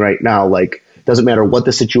 He's looking right now like, doesn't matter what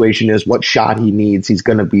the situation is, what shot he needs, he's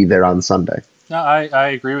going to be there on Sunday. No, I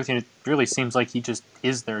agree with you. It really seems like he just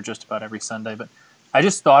is there just about every Sunday. But I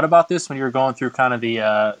just thought about this when you were going through kind of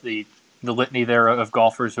the litany there of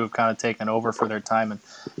golfers who have kind of taken over for their time. And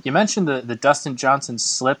you mentioned the Dustin Johnson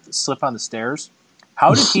slip on the stairs.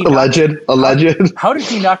 How did he alleged? How did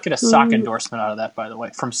he not get a sock endorsement out of that, by the way,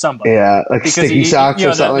 from somebody? Yeah, like because sticky socks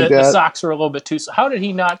or something like that. The socks were a little bit too. How did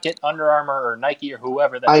he not get Under Armour or Nike or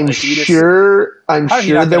whoever? I'm sure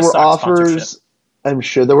there were offers. I'm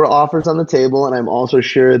sure there were offers on the table, and I'm also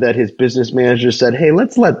sure that his business manager said, "Hey,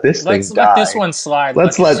 let's let this thing die. Let this one slide.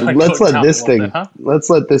 Let's let this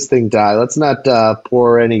thing die. Let's not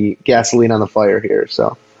pour any gasoline on the fire here."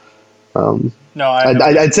 So. No,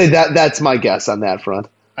 I'd say that's my guess on that front.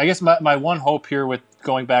 I guess my one hope here with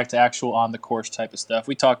going back to actual on-the-course type of stuff,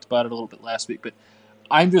 we talked about it a little bit last week, but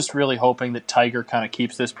I'm just really hoping that Tiger kind of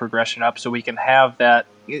keeps this progression up so we can have that.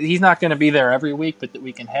 He's not going to be there every week, but that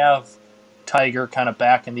we can have Tiger kind of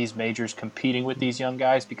back in these majors competing with these young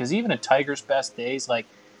guys, because even at Tiger's best days, like,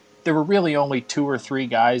 there were really only 2 or 3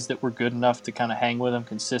 guys that were good enough to kind of hang with him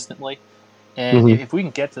consistently. And if we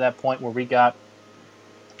can get to that point where we got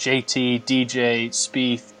JT, DJ,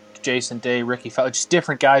 Spieth, Jason Day, Ricky Fowler, just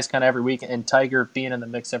different guys kind of every week, and Tiger being in the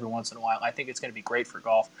mix every once in a while, I think it's going to be great for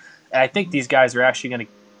golf. And I think these guys are actually going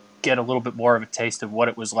to get a little bit more of a taste of what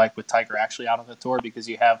it was like with Tiger actually out on the tour, because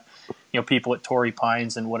you have people at Torrey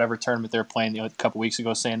Pines and whatever tournament they're playing a couple weeks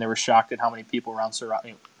ago saying they were shocked at how many people around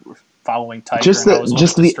were following Tiger. Just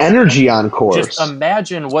the energy on course. Just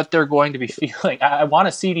imagine what they're going to be feeling. I want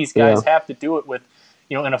to see these guys have to do it with,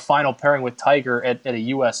 in a final pairing with Tiger at a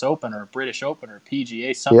U.S. Open or a British Open or a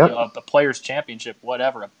PGA, something, a Players' Championship,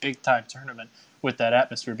 whatever, a big-time tournament with that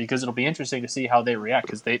atmosphere, because it'll be interesting to see how they react,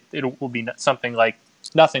 because it will be nothing like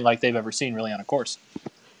they've ever seen really on a course.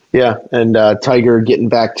 Yeah, and Tiger getting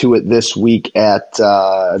back to it this week at,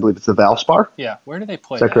 I believe it's the Valspar. Yeah, where do they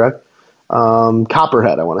play? Is that correct?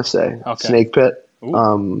 Copperhead, I want to say. Okay. Snake Pit.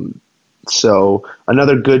 So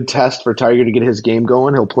another good test for Tiger to get his game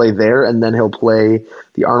going. He'll play there, and then he'll play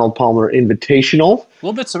the Arnold Palmer Invitational. A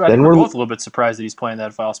little bit surprised. We're both a little bit surprised that he's playing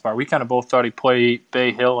that Valspar. We kind of both thought he'd play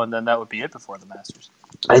Bay Hill, and then that would be it before the Masters.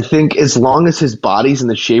 I think as long as his body's in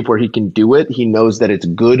the shape where he can do it, he knows that it's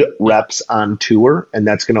good reps on tour, and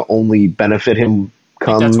that's going to only benefit him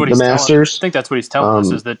come the Masters. I think that's what he's telling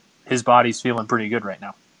us, is that his body's feeling pretty good right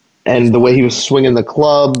now. And the way he was swinging the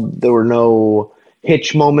club, there were no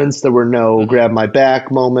hitch moments, there were no grab my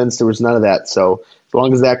back moments, there was none of that. So as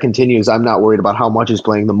long as that continues, I'm not worried about how much he's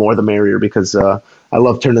playing. The more the merrier, because I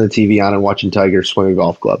love turning the TV on and watching Tiger swing a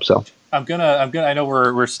golf club. So I'm gonna. I know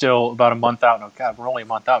we're still about a month out. Oh God, we're only a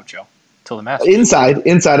month out, Joe, till the Masters. Inside.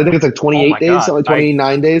 I think it's like 28 days, something like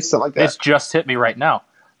 29 days, something like that. It's just hit me right now.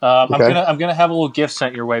 Okay. I'm gonna have a little gift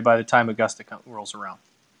sent your way by the time Augusta rolls around.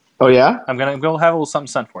 Oh yeah, I'm gonna have a little something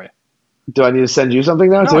sent for you. Do I need to send you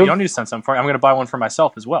something now, too? No, you don't need to send something for me. I'm going to buy one for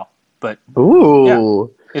myself as well. But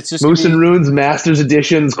ooh, it's just Moose and Runes Masters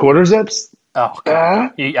Editions quarter zips. Oh,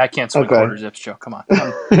 God. I can't swing quarter zips, Joe. Come on.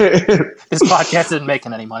 This podcast isn't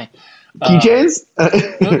making any money. Keychains?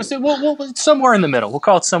 We'll somewhere in the middle. We'll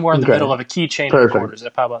call it somewhere in the middle of a keychain and quarter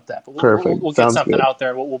zip. How about that? But we'll get something out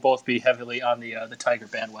there. We'll both be heavily on the Tiger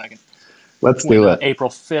bandwagon. Let's do it. April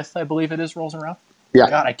 5th, I believe it is, rolls around. Yeah.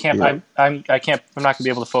 God, I can't. Yeah. I'm not going to be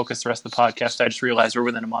able to focus the rest of the podcast. I just realized we're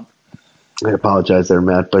within a month. I apologize there,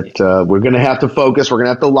 Matt, but we're going to have to focus. We're going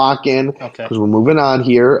to have to lock in because we're moving on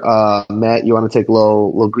here. Matt, you want to take a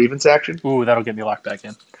little grievance action? Ooh, that'll get me locked back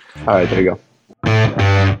in. All right, there you go.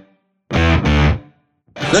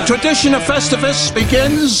 The tradition of Festivus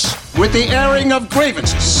begins with the airing of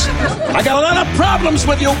grievances. I got a lot of problems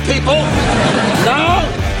with you people. Now,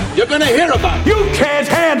 you're going to hear about it. You can't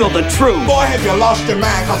handle the truth. Boy, have you lost your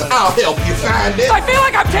mind, because I'll help you find it. I feel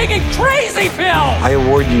like I'm taking crazy pills. I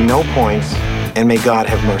award you no points, and may God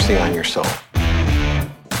have mercy on your soul.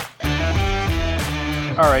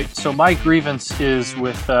 All right, so my grievance is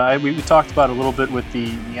with, we talked about a little bit with the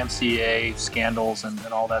NCAA scandals and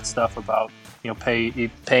all that stuff about,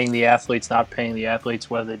 paying the athletes, not paying the athletes,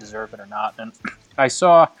 whether they deserve it or not. And I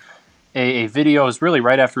saw a video, it was really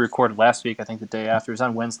right after we recorded last week, I think the day after. It was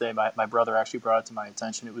on Wednesday. My brother actually brought it to my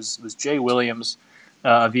attention. It was Jay Williams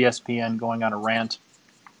of ESPN going on a rant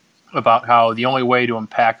about how the only way to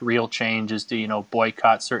impact real change is to,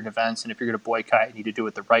 boycott certain events. And if you're going to boycott, you need to do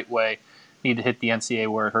it the right way. You need to hit the NCAA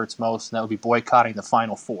where it hurts most, and that would be boycotting the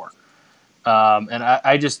Final Four. And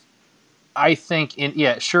I think,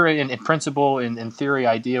 in principle, in theory,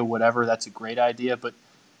 idea, whatever, that's a great idea, but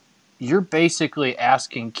you're basically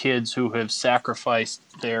asking kids who have sacrificed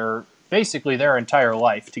their entire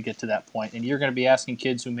life to get to that point. And you're going to be asking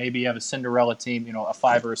kids who maybe have a Cinderella team, a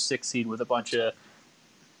 5 or a 6 seed with a bunch of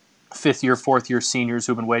 5th year, 4th year seniors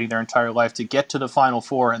who've been waiting their entire life to get to the Final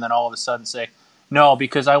Four, and then all of a sudden say, no,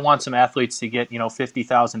 because I want some athletes to get,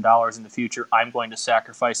 $50,000 in the future, I'm going to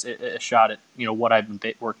sacrifice a shot at, what I've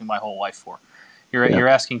been working my whole life for. You're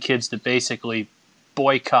asking kids to basically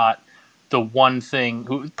boycott the one thing,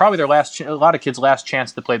 who probably a lot of kids' last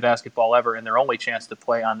chance to play basketball ever, and their only chance to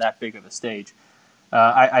play on that big of a stage.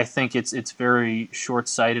 I think it's very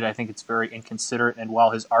short-sighted. I think it's very inconsiderate. And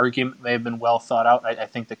while his argument may have been well thought out, I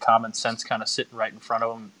think the common sense kind of sitting right in front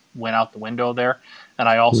of him went out the window there. And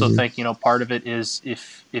I also think part of it is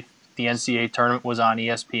if the NCAA tournament was on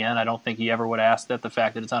ESPN, I don't think he ever would have asked that. The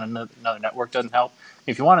fact that it's on another network doesn't help.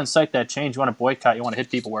 If you want to incite that change, you want to boycott, you want to hit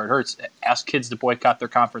people where it hurts, ask kids to boycott their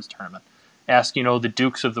conference tournament. Ask, the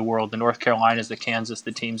Dukes of the world, the North Carolinas, the Kansas,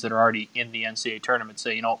 the teams that are already in the NCAA tournament,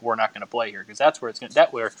 say, we're not going to play here, because that's where it's going.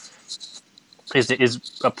 That where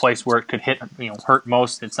is a place where it could hurt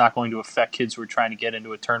most. It's not going to affect kids who are trying to get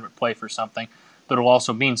into a tournament play for something, but it'll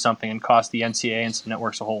also mean something and cost the NCAA and some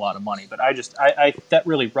networks a whole lot of money. But I that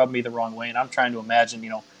really rubbed me the wrong way, and I'm trying to imagine.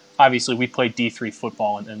 Obviously we played D3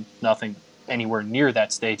 football and nothing anywhere near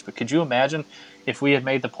that stage, but could you imagine if we had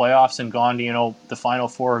made the playoffs and gone to the Final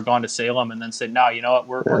Four or gone to Salem and then said, no, you know what,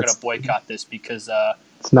 we're going to boycott this because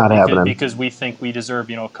it's not happening, because we think we deserve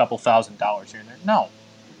a couple $1,000s here and there. No,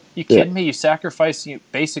 you kidding me? You sacrifice.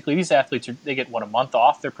 Basically, these athletes they get a month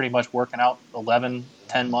off. They're pretty much working out 11,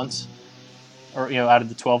 10 months, or out of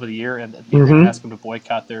the 12 of the year, and you ask them to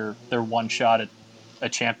boycott their one shot at a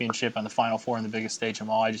championship on the Final Four in the biggest stage of them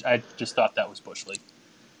all. I just thought that was Bush League.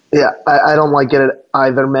 Yeah, I don't like it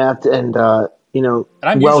either, Matt, and. And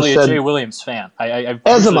I'm usually a Jay Williams fan. I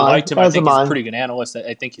liked him. I think he's a pretty good analyst.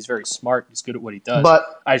 I think he's very smart. He's good at what he does.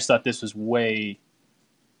 But I just thought this was way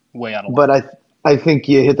out of line. But I think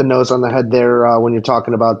you hit the nose on the head there when you're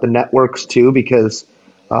talking about the networks too, because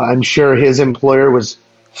I'm sure his employer was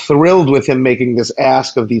thrilled with him making this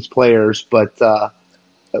ask of these players. But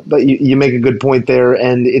you make a good point there,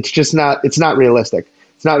 and it's just not. It's not realistic.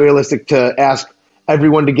 It's not realistic to ask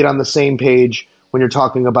everyone to get on the same page when you're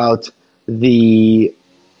talking about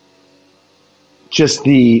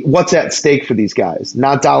what's at stake for these guys,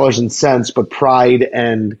 not dollars and cents, but pride.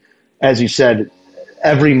 And as you said,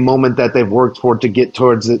 every moment that they've worked for to get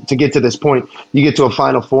to this point, you get to a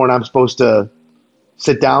Final Four and I'm supposed to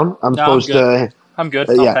sit down. I'm good.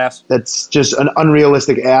 I'll pass. That's just an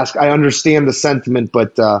unrealistic ask. I understand the sentiment,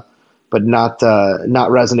 but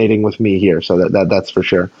not resonating with me here. So that's for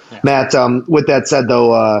sure. Yeah. Matt, with that said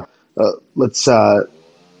though, let's,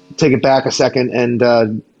 take it back a second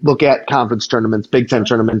and look at conference tournaments, Big Ten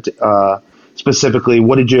tournament specifically.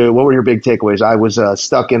 What were your big takeaways? I was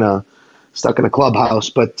stuck in a clubhouse,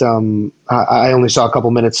 but I only saw a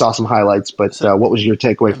couple minutes, saw some highlights. But what was your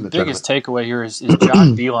takeaway from the biggest takeaway here is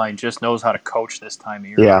John Beilein just knows how to coach this time of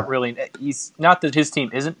year. Yeah. He's not that his team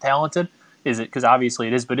isn't talented, is it? Because obviously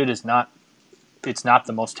it is, but it is not it's not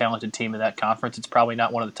the most talented team in that conference. It's probably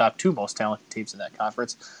not one of the top 2 most talented teams in that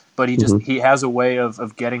conference. But he has a way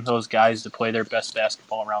of getting those guys to play their best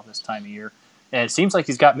basketball around this time of year. And it seems like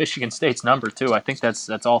he's got Michigan State's number, too. I think that's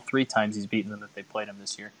all 3 times he's beaten them that they played him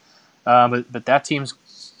this year. But that team's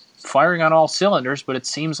firing on all cylinders, but it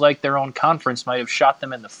seems like their own conference might have shot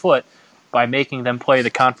them in the foot by making them play the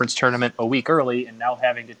conference tournament a week early and now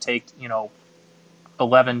having to take,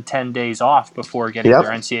 10 days off before getting their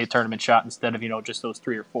NCAA tournament shot instead of, just those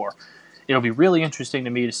 3 or 4. It'll be really interesting to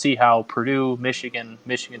me to see how Purdue, Michigan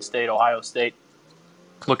State, Ohio State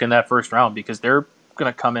look in that first round, because they're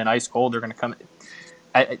going to come in ice cold. They're going to come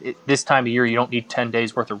this time of year. You don't need 10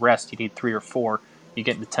 days worth of rest. You need 3 or 4. You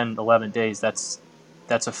get into 10, 11 days. That's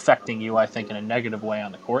affecting you, I think, in a negative way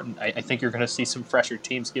on the court. And I think you're going to see some fresher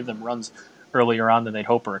teams give them runs earlier on than they'd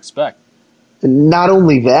hope or expect. Not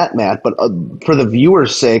only that, Matt, but for the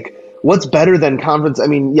viewer's sake, what's better than conference? I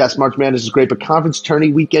mean, yes, March Madness is great, but conference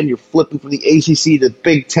tourney weekend, you're flipping from the ACC to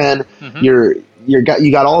Big Ten. Mm-hmm. You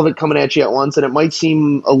got all of it coming at you at once, and it might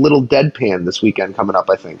seem a little deadpan this weekend coming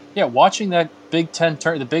up, I think. Yeah, watching that Big Ten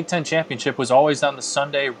the Big Ten championship was always on the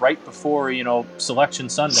Sunday right before Selection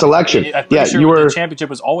Sunday. I'm pretty sure the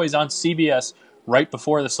championship was always on CBS right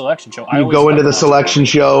before the selection show. You go into the selection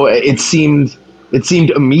show, it seemed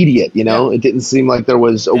immediate, It didn't seem like there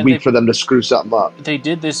was a week for them to screw something up. They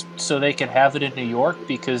did this so they could have it in New York,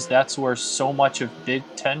 because that's where so much of Big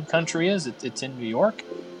Ten country is. It's in New York.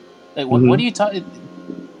 What do you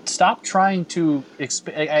stop trying to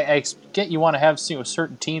I get you want to have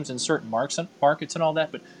certain teams and certain markets and all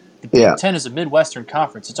that, but the Big Ten is a Midwestern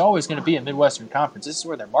conference. It's always going to be a Midwestern conference. This is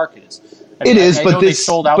where their market is. I know they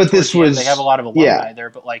sold out. They have a lot of alumni there,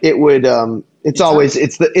 but it would. It's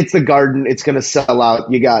the Garden. It's going to sell out.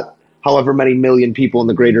 You got however many million people in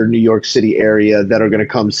the greater New York City area that are going to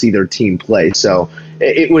come see their team play. So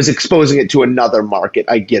it was exposing it to another market.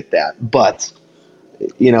 I get that, but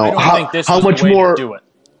how much more? Do it.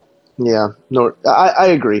 Yeah, no, I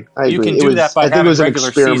agree. You can do that by having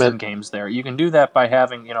regular season games there. You can do that by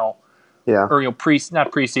having not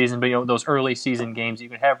preseason, but those early season games. You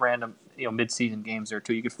can have random mid-season games there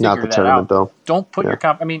too. You can figure that out. Though. Don't put your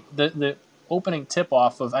I mean the opening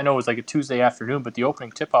tip-off of, I know it was like a Tuesday afternoon, but the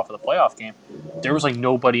opening tip-off of the playoff game, there was like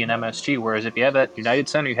nobody in MSG. Whereas if you have that United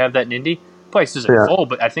Center, you have that in Indy. Place isn't full,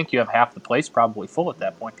 but I think you have half the place probably full at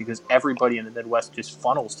that point, because everybody in the Midwest just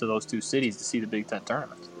funnels to those 2 cities to see the Big Ten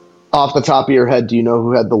tournament. Off the top of your head, do you know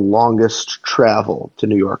who had the longest travel to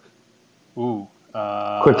New York? Ooh.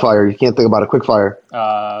 Quickfire. You can't think about it. Quickfire.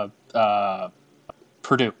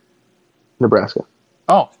 Purdue. Nebraska.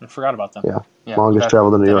 Oh, I forgot about them. Yeah. Longest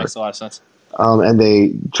travel to New York. That makes a lot of sense. And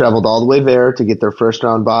they traveled all the way there to get their first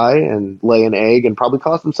round bye and lay an egg and probably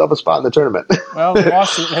cost themselves a spot in the tournament. Well, they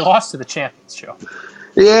lost to the champions, Joe.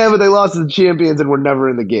 Yeah, but they lost to the champions and were never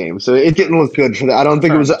in the game, so it didn't look good for them. I don't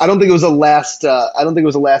think it was a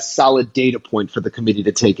last solid data point for the committee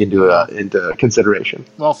to take into consideration.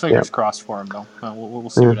 Well, fingers crossed for them, though. We'll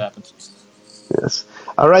see what happens. Yes.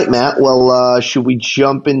 All right, Matt. Well, should we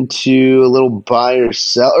jump into a little buy or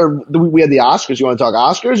sell? Or we had the Oscars. You want to talk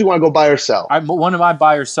Oscars? Or you want to go buy or sell? One of my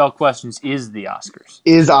buy or sell questions is the Oscars.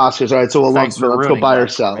 All right, so let's go buy or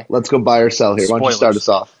sell. Let's go buy or sell here. Why don't you start us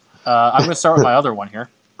off? I'm going to start with my other one here.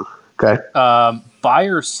 Okay. Buy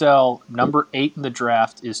or sell, number 8 in the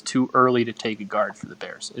draft is too early to take a guard for the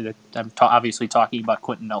Bears. I'm obviously talking about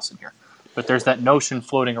Quentin Nelson here. But there's that notion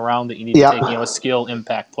floating around that you need to take a skill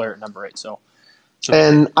impact player at number 8.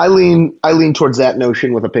 And I lean towards that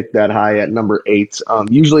notion with a pick that high at number 8.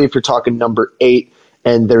 Usually if you're talking number 8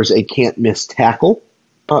 and there's a can't miss tackle,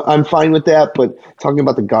 I'm fine with that. But talking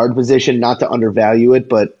about the guard position, not to undervalue it,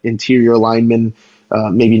 but interior linemen,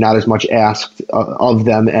 maybe not as much asked of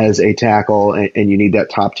them as a tackle, and you need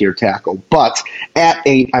that top tier tackle. But at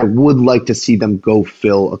 8, I would like to see them go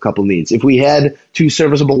fill a couple needs. If we had 2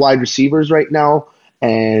 serviceable wide receivers right now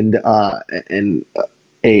and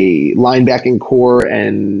a linebacking core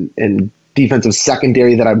and defensive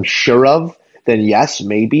secondary that I'm sure of, then yes,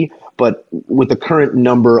 maybe. But with the current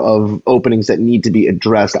number of openings that need to be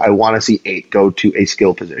addressed, I want to see 8 go to a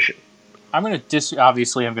skill position. I'm going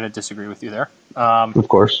to disagree with you there. Of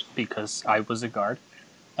course, because I was a guard.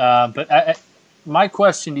 But my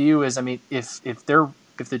question to you is, I mean, if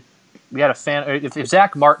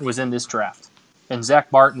Zach Martin was in this draft, and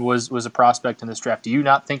Zach Martin was a prospect in this draft, do you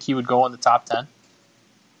not think he would go in the top 10?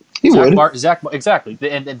 He would. Exactly,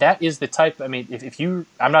 and that is the type. I mean,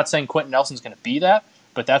 I'm not saying Quentin Nelson's going to be that,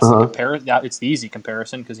 but that's the comparison. It's the easy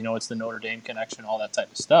comparison because it's the Notre Dame connection, all that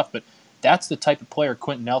type of stuff. But that's the type of player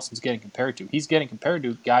Quentin Nelson's getting compared to. He's getting compared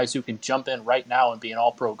to guys who can jump in right now and be an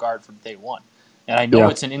all-pro guard from day one. And I know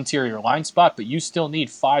it's an interior line spot, but you still need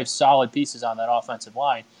 5 solid pieces on that offensive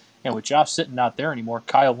line. And with Josh Sitton not there anymore,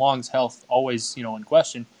 Kyle Long's health always, in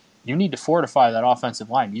question, you need to fortify that offensive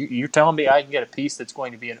line. You're telling me I can get a piece that's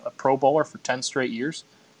going to be a Pro Bowler for 10 straight years?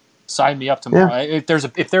 Sign me up tomorrow. Yeah. There's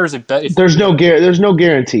no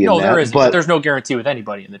guarantee. No, in there that, isn't. But there's no guarantee with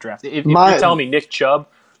anybody in the draft. If you're telling me Nick Chubb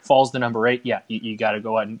falls to number 8, you got to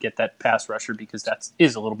go out and get that pass rusher because that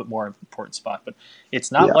is a little bit more important spot. But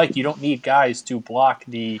it's not like you don't need guys to block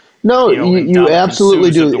the you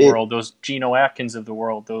absolutely do. Of the world, those Geno Atkins of the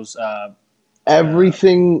world, those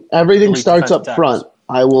everything starts up front.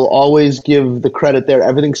 I will always give the credit there.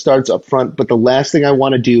 Everything starts up front, but the last thing I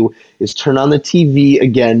want to do is turn on the TV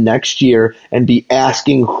again next year and be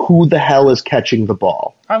asking who the hell is catching the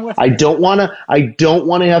ball. I'm with you. I don't want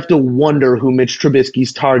to have to wonder who Mitch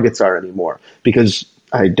Trubisky's targets are anymore because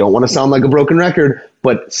I don't want to sound like a broken record,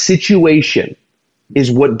 but situation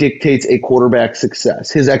is what dictates a quarterback's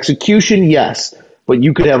success. His execution, yes, but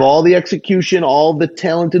you could have all the execution, all the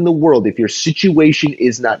talent in the world. If your situation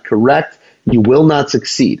is not correct, you will not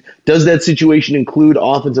succeed. Does that situation include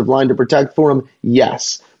offensive line to protect for him?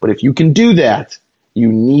 Yes. But if you can do that,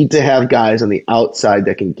 you need to have guys on the outside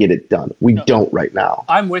that can get it done. We don't right now.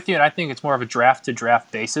 I'm with you, and I think it's more of a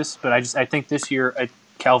draft-to-draft basis. But I think this year,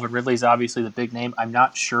 Calvin Ridley's obviously the big name. I'm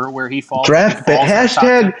not sure where he falls.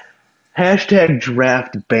 Hashtag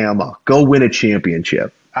draft Bama. Go win a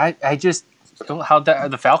championship. I just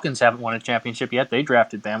the Falcons haven't won a championship yet. They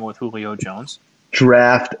drafted Bama with Julio Jones.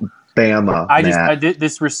 Draft Bama.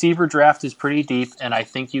 This receiver draft is pretty deep, and I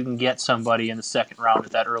think you can get somebody in the second round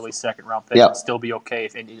at that early second round pick and still be okay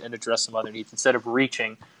and address some other needs instead of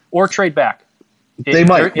reaching or trade back. They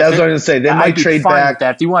might. That's what I was going to say. They might trade back.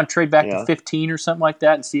 That. If you want to trade back to 15 or something like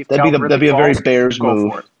that and see if that'd be a very Bears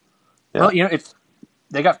move. For it. Yeah. Well, if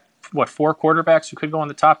they got 4 quarterbacks who could go in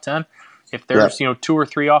the top 10. If there's 2 or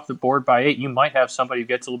 3 off the board by 8, you might have somebody who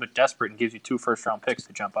gets a little bit desperate and gives you 2 first-round picks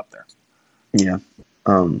to jump up there. Yeah.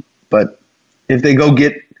 But if they go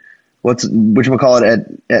get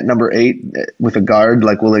whatchamacallit at number 8 with a guard,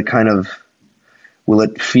 like will I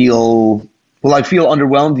feel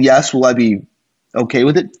underwhelmed? Yes. Will I be okay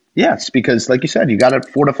with it? Yes, because like you said, you got to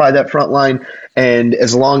fortify that front line, and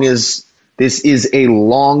as long as this is a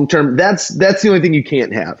long term, that's the only thing you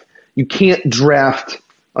can't have. You can't draft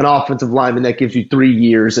an offensive lineman that gives you 3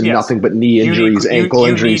 years and nothing but knee injuries, ankle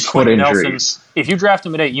injuries, foot injuries. Nelson. If you draft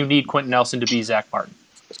him at 8, you need Quentin Nelson to be Zach Martin.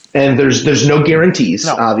 And there's no guarantees,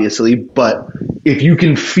 obviously, but if you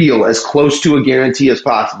can feel as close to a guarantee as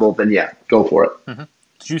possible, then go for it. Mm-hmm.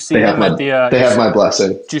 Did you see him at the? They have my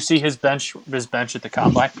blessing. Did you see his bench at the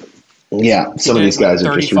combine? Yeah, some of these guys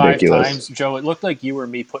are just ridiculous. Times, Joe, it looked like you or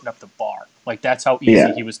me putting up the bar. Like that's how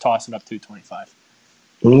easy he was tossing up 225.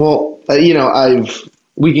 Well,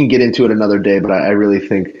 we can get into it another day, but I really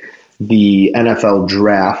think the NFL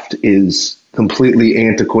draft is completely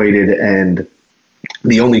antiquated and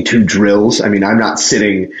the only 2 drills. I mean, I'm not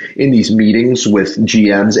sitting in these meetings with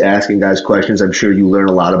GMs asking guys questions. I'm sure you learn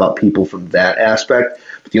a lot about people from that aspect.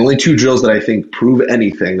 But the only 2 drills that I think prove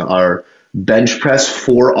anything are bench press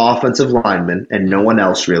for offensive linemen and no one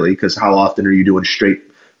else really, because how often are you doing straight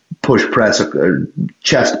push press or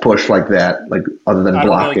chest push like that, like other than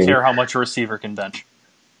blocking? I don't really care how much a receiver can bench.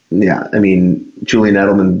 Yeah, I mean, Julian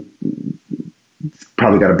Edelman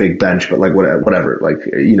probably got a big bench, but like whatever. Like,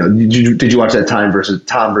 did you watch that Tom versus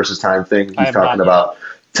Time thing? He's talking about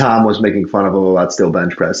Tom was making fun of him about still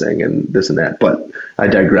bench pressing and this and that. But I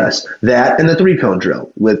digress. That and the 3-cone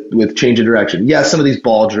drill with change of direction. Yeah, some of these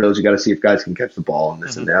ball drills, you got to see if guys can catch the ball and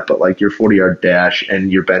this and that. But like your 40-yard dash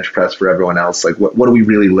and your bench press for everyone else, like what are we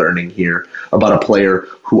really learning here about a player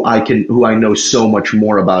who I know so much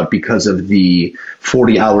more about because of the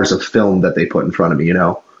 40 hours of film that they put in front of me?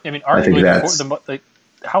 I mean, arguably,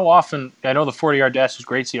 how often? I know the 40-yard dash is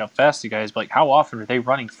great, see how fast the guy is, but like, how often are they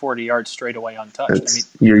running 40 yards straight away untouched?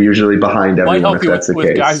 You're usually behind everyone. Might help if you that's with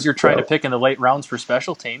the case. Guys you're trying to pick in the late rounds for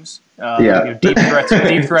special teams. Deep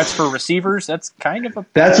threats for receivers. That's kind of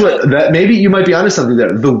maybe you might be onto something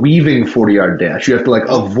there. The weaving 40-yard dash you have to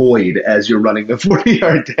avoid as you're running the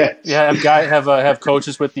 40-yard dash. Yeah, have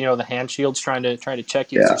coaches with the hand shields trying to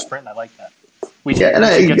check you as you're sprinting. I like that. We should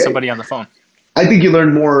get somebody on the phone. I think you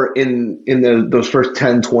learn more in those first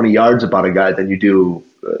 10, 20 yards about a guy than you do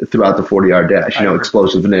throughout the 40-yard dash.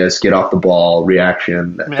 Explosiveness, get off the ball,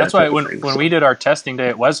 reaction. That's why when we did our testing day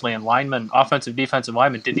at Wesleyan, offensive, defensive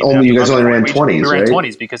linemen didn't even you guys only ran 20s, We ran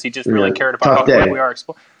 20s because he just really cared about how quick we are.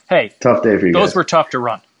 Hey, tough day for you those guys. Were tough to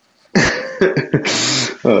run.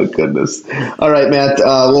 Oh, goodness. All right, Matt.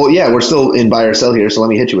 We're still in buy or sell here, so let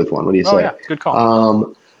me hit you with one. What do you say? Oh, yeah. Good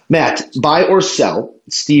call. Matt, buy or sell.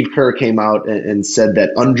 Steve Kerr came out and said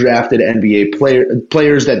that undrafted NBA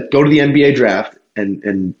players that go to the NBA draft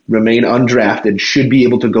and remain undrafted should be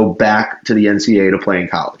able to go back to the NCAA to play in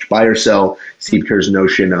college. Buy or sell Steve Kerr's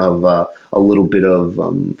notion of a little bit of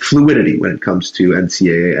fluidity when it comes to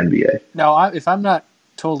NCAA, NBA. Now, if I'm not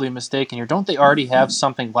totally mistaken here, don't they already have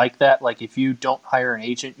something like that? Like if you don't hire an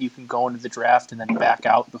agent, you can go into the draft and then back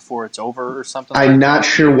out before it's over or something? I'm not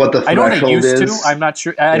sure what the threshold is. I know they used to. I'm not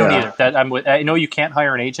sure. I don't either. I know you can't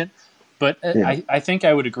hire an agent. But I think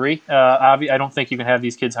I would agree. I don't think you can have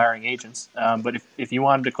these kids hiring agents. But if you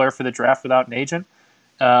want to declare for the draft without an agent,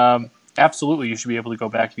 absolutely you should be able to go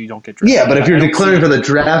back if you don't get drafted. Yeah, but if you're declaring for the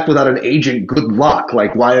draft without an agent, good luck.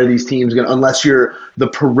 Like, why are these teams going to – unless you're the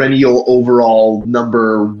perennial overall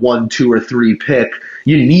number 1, 2, or 3 pick,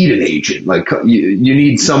 you need an agent. Like, you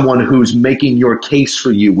need someone who's making your case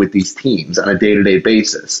for you with these teams on a day-to-day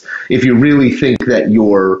basis. If you really think that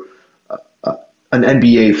you're – an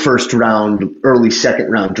NBA first round, early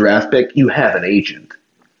second round draft pick, you have an agent.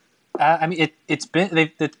 I mean,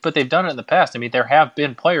 but they've done it in the past. I mean, there have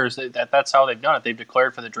been players that's how they've done it. They've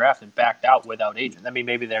declared for the draft and backed out without agent. I mean,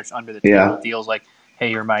 maybe there's under the table deals like,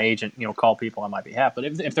 hey, you're my agent, call people on my behalf. But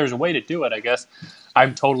if there's a way to do it, I guess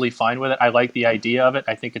I'm totally fine with it. I like the idea of it.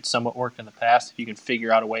 I think it's somewhat worked in the past. If you can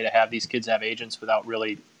figure out a way to have these kids have agents without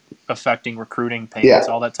really affecting recruiting, payments,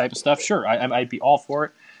 all that type of stuff, sure, I'd be all for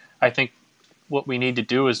it. I think what they need to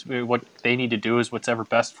do is whatever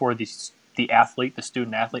best for the athlete, the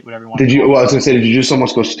student athlete, whatever you want. Did you just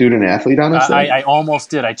almost go student athlete on us? I almost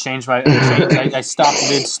did. I changed I stopped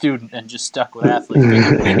mid-student and just stuck with athlete.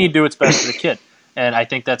 They need to do what's best for the kid. And I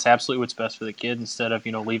think that's absolutely what's best for the kid instead of,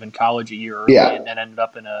 leaving college a year early and ended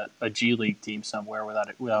up in a G League team somewhere without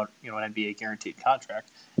an NBA guaranteed contract.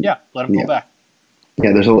 Yeah, let them go back.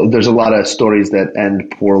 Yeah, there's a lot of stories that end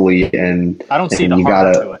poorly, and I don't see the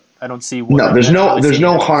harm to it. I don't see what. No, there's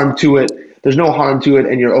no harm to it. There's no harm to it,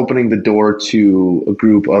 and you're opening the door to a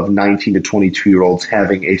group of 19 to 22-year-olds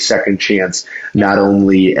having a second chance, not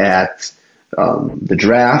only at the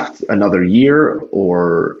draft another year,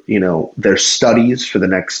 or their studies for the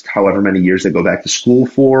next however many years they go back to school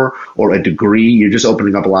for, or a degree. You're just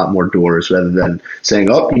opening up a lot more doors rather than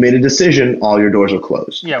saying, "Oh, you made a decision, all your doors are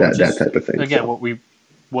closed." Yeah, that type of thing. Again,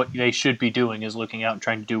 what they should be doing is looking out and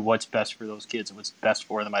trying to do what's best for those kids, and what's best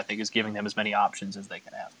for them, I think, is giving them as many options as they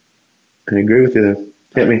can have. I agree with you.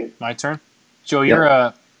 Hit me. My turn. Joe, you're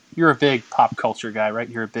a big pop culture guy, right?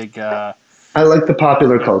 You're a big. I like the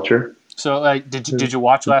popular culture. So, did you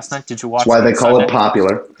watch last night? Did you watch? That's why they call it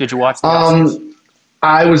popular. Did you watch? The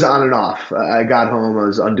I was on and off. I got home. I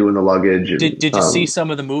was undoing the luggage. And, did you see some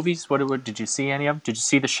of the movies? What did you see any of them? Did you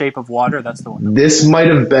see The Shape of Water? That's the one. This might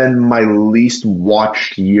have been my least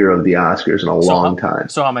watched year of the Oscars in a long time.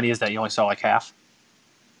 So how many is that? You only saw like half?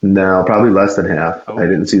 No, probably less than half. I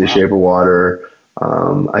didn't see The Shape of Water.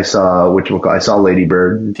 I saw I saw Lady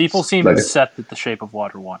Bird. People seem upset that The Shape of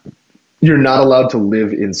Water won. You're not allowed to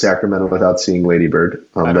live in Sacramento without seeing Lady Bird.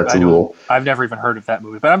 That's a rule. I've never even heard of that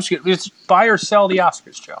movie. But I'm just going to buy or sell the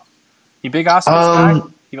Oscars, Joe. You big Oscars guy?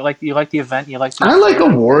 You like the event? I like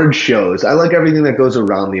award shows. I like everything that goes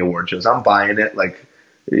around the award shows. I'm buying it. Like,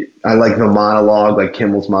 I like the monologue. Like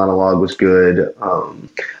Kimmel's monologue was good.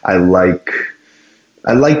 I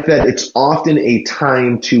like that it's often a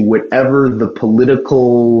time to whatever the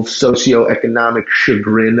political, socioeconomic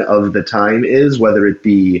chagrin of the time is, whether it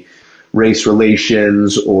be race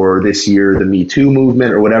relations or this year the Me Too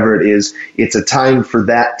movement or whatever it is. It's a time for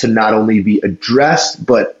that to not only be addressed,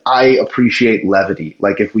 but I appreciate levity.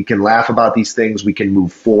 Like, if we can laugh about these things, we can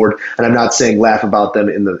move forward. And I'm not saying laugh about them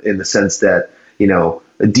in the sense that,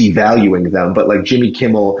 devaluing them, but like Jimmy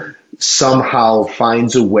Kimmel somehow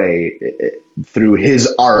finds a way through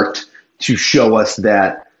his art to show us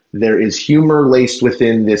that there is humor laced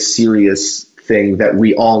within this serious thing that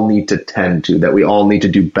we all need to tend to, that we all need to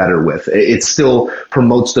do better with. It still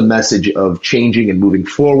promotes the message of changing and moving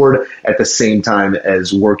forward at the same time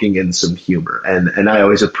as working in some humor. And I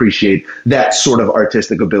always appreciate that sort of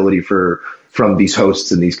artistic ability from these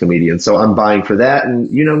hosts and these comedians. So I'm buying for that, and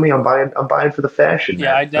you know me, I'm buying for the fashion.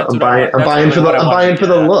 Yeah, I'm buying for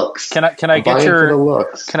the looks. Can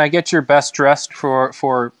I get your best dressed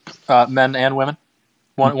for men and women?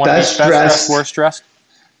 One best dressed, worst dressed.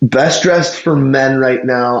 Best dressed for men right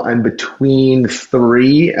now, I'm between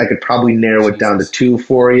 3. I could probably narrow it down to 2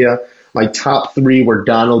 for you. My top 3 were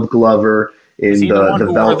Donald Glover in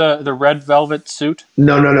the red velvet suit.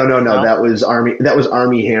 No. That was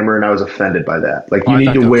Armie Hammer, and I was offended by that. Like, you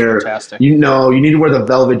need to wear the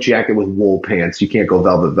velvet jacket with wool pants. You can't go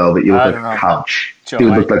velvet. You look like a couch. Joe,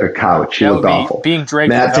 you look like a couch. You look awful. Being draped,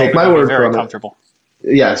 Matt, take my word very from comfortable.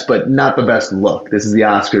 Yes, but not the best look. This is the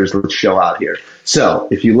Oscars. Let's show out here. So,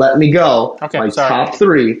 if you let me go, my top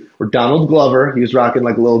 3 were Donald Glover. He was rocking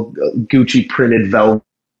like a little Gucci printed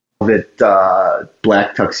velvet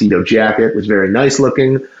black tuxedo jacket. It was very nice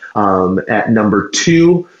looking. At number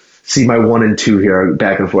 2, see my 1 and 2 here,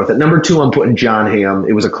 back and forth. At number 2, I'm putting John Hamm.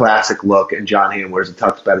 It was a classic look, and John Hamm wears a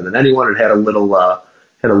tux better than anyone. It had a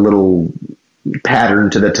little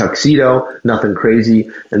pattern to the tuxedo, nothing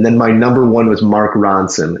crazy. And then my number 1 was Mark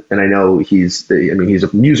Ronson, and I know he's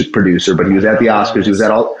a music producer, but he was at the Oscars. He was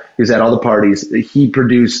at all the parties. He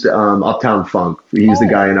produced Uptown Funk. He's the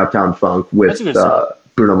guy in Uptown Funk with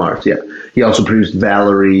Bruno Mars. Yeah, he also produced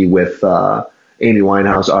Valerie with Amy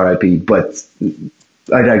Winehouse, R.I.P. But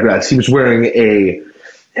I digress. He was wearing a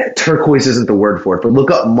turquoise isn't the word for it, but look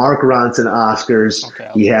up Mark Ronson Oscars.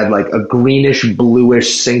 He had like a greenish,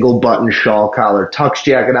 bluish, single button shawl collar, tux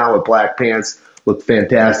jacket on with black pants. Looked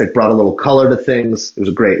fantastic. Brought a little color to things. It was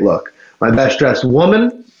a great look. My best dressed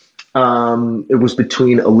woman, it was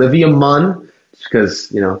between Olivia Munn,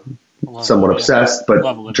 because, somewhat obsessed,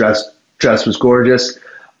 but dress was gorgeous.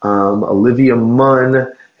 Olivia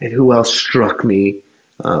Munn, and who else struck me?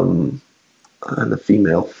 On the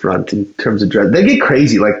female front in terms of dress. They get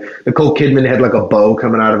crazy. Like Nicole Kidman had like a bow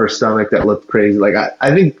coming out of her stomach that looked crazy. Like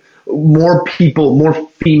I think more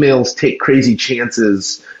females take crazy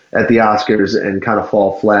chances at the Oscars and kind of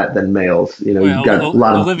fall flat than males. You've got a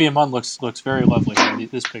lot of Olivia Munn looks very lovely in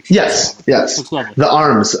this picture. Yes. Looks lovely. The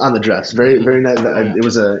arms on the dress, very very nice. It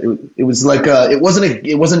was like it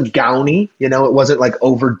wasn't gowny. It wasn't like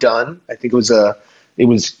overdone. I think it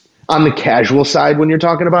was on the casual side when you're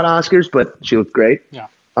talking about Oscars, but she looked great. Yeah.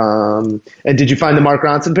 And did you find the Mark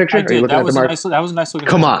Ronson picture? I did. That was a nice looking.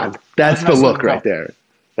 Come on, that's the look right there.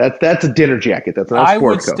 That's a dinner jacket. That's not a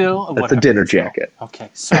sport coat. That's a dinner jacket.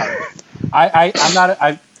 Okay, sorry.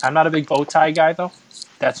 I'm not a big bow tie guy though.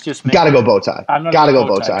 That's just me. Gotta go bow tie. Gotta go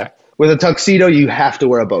bow tie. With a tuxedo, you have to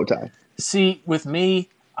wear a bow tie. See, with me,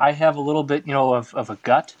 I have a little bit, of a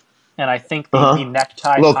gut. And I think the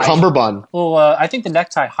necktie... A little cummerbund. Well, I think the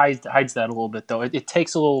necktie hides that a little bit, though. It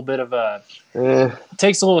takes a little bit of it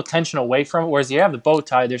takes a little attention away from it, whereas you have the bow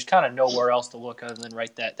tie, there's kind of nowhere else to look other than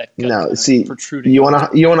that gut. No, see, protruding. You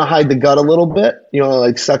want to hide the gut a little bit? You want to,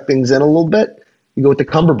 like, suck things in a little bit? You go with the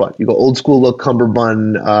cummerbund. You go old school look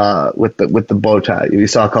cummerbund with the bow tie. You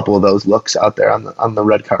saw a couple of those looks out there on the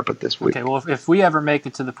red carpet this week. Okay, well, if we ever make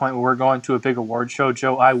it to the point where we're going to a big award show,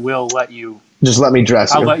 Joe, I will let you... Just let me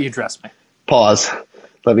dress you. I'll let you dress me. Pause.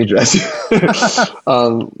 Let me dress you.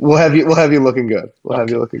 We'll have you looking good.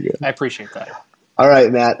 Have you looking good. I appreciate that. All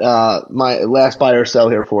right, Matt. My last buy or sell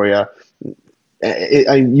here for you.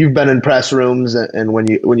 You've been in press rooms, and when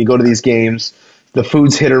you go to these games, the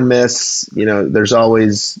food's hit or miss. There's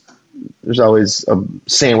always a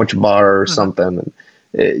sandwich bar or something.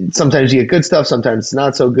 And sometimes you get good stuff, sometimes it's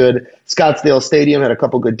not so good. Scottsdale Stadium had a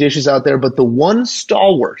couple good dishes out there, but the one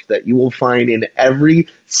stalwart that you will find in every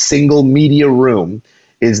single media room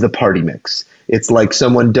is the party mix. It's like it's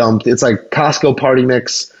like Costco party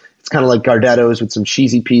mix. It's kind of like Gardetto's with some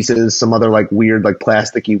cheesy pieces, some other like weird like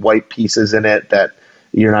plasticky white pieces in it that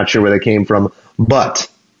you're not sure where they came from.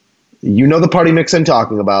 But the party mix I'm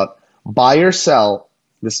talking about. Buy or sell.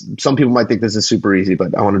 Some people might think this is super easy,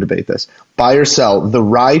 but I want to debate this. Buy or sell. The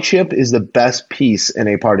rye chip is the best piece in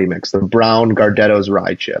a party mix. The brown Gardetto's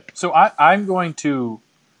rye chip. So I'm going to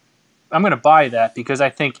buy that because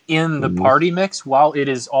I think in the party mix, while it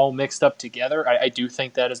is all mixed up together, I do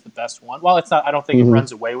think that is the best one. While it's not, I don't think it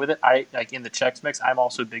runs away with it. I like in the Chex mix. I'm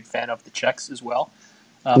also a big fan of the Chex as well.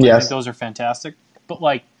 I think those are fantastic. But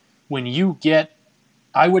like when you get,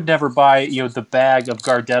 I would never buy, the bag of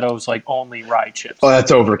Gardetto's like only rye chips. Oh,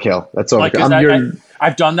 that's overkill. That's overkill.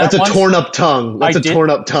 I've done that. That's once. A torn up tongue.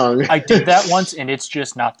 I did that once, and it's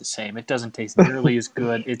just not the same. It doesn't taste nearly as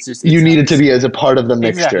good. You need it to be as a part of the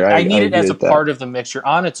mixture. Exactly. I need it as a part of the mixture.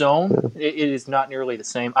 On its own, it is not nearly the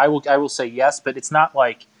same. I will say yes, but it's not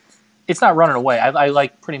like it's not running away. I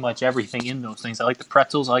like pretty much everything in those things. I like the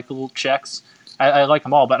pretzels. I like the little Chex. I like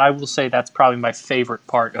them all, but I will say that's probably my favorite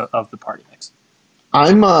part of the party mix.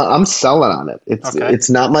 I'm selling on it. It's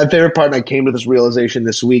not my favorite part, and I came to this realization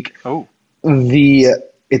this week. Oh,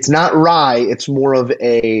 it's not rye. It's more of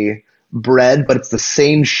a bread, but it's the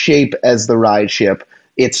same shape as the rye chip.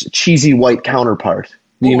 It's cheesy white counterpart.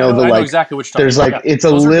 I know exactly what you're talking about. It's a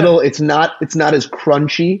little. It's not as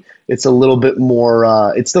crunchy. It's a little bit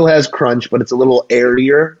more. It still has crunch, but it's a little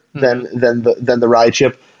airier than the rye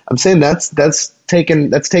chip. I'm saying that's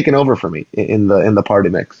taken over for me in the party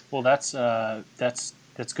mix. Well, that's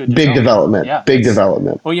good. Big development. Yeah, big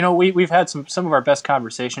development. Well, we've had some of our best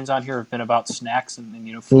conversations on here have been about snacks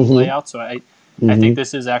and food layout. So I think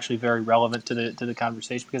this is actually very relevant to the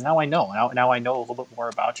conversation because now I know. Now I know a little bit more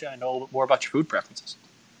about you. I know a little bit more about your food preferences.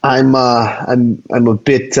 I'm a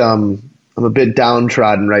bit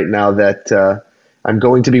downtrodden right now that I'm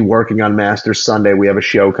going to be working on Masters Sunday. We have a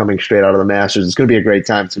show coming straight out of the Masters. It's going to be a great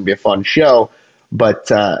time. It's going to be a fun show.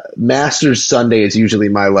 But Masters Sunday is usually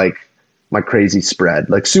my crazy spread.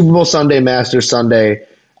 Like Super Bowl Sunday, Masters Sunday.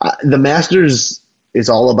 The Masters is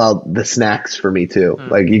all about the snacks for me too.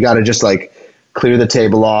 Like you got to just like clear the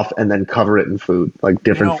table off and then cover it in food, like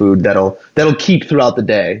different food that'll keep throughout the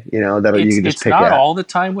day. You know, you can just pick at. It's not all the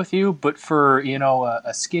time with you, but for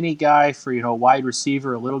a skinny guy, for a wide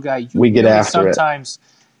receiver, a little guy, we get after it.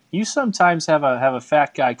 You sometimes have a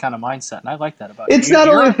fat guy kind of mindset, and I like that about you. It's not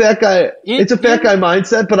only a fat guy; it's a fat guy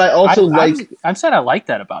mindset. But I also I'm saying I like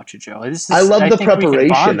that about you, Joe. I love the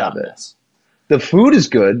preparation of it. The food is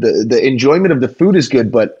good. The enjoyment of the food is good,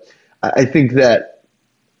 but I think that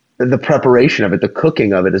the preparation of it, the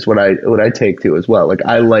cooking of it, is what I take to as well. Like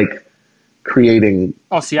I like creating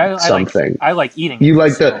something. I like eating. You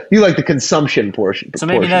like the consumption portion. So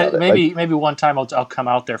maybe one time I'll come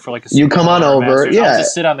out there for like a. You come on over, Masters. I'll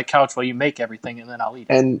just sit on the couch while you make everything, and then I'll eat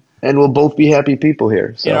it. And we'll both be happy people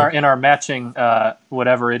here. So. In our matching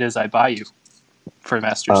whatever it is I buy you for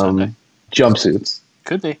Masters Sunday. Jumpsuits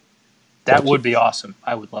could be. That would be awesome.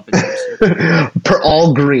 I would love it. Per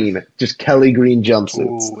all green, just Kelly green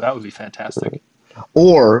jumpsuits. Ooh, that would be fantastic.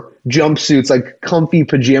 Or jumpsuits, like comfy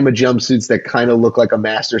pajama jumpsuits that kind of look like a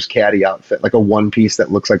Masters caddy outfit, like a one piece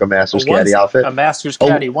that looks like a Masters caddy outfit. A Masters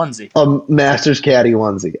caddy onesie. A Masters caddy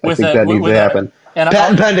onesie. I think that needs to happen.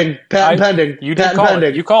 Patent pending. You did call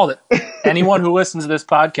it. You called it. Anyone who listens to this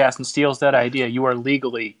podcast and steals that idea, you are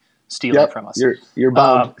legally stealing from us. You're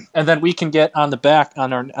bound. And then we can get on the back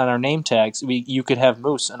on our name tags. You could have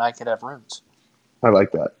moose and I could have runes. I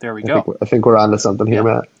like that. There we go. I think we're onto something here,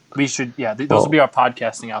 Matt. We should. Yeah, those will be our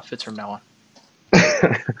podcasting outfits from now on.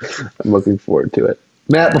 I'm looking forward to it.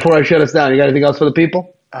 Matt, before I shut us down, you got anything else for the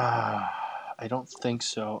people? I don't think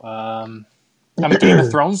so. I'm a Game of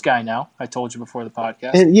Thrones guy now. I told you before the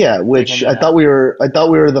podcast. And which I thought we were one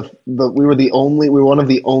of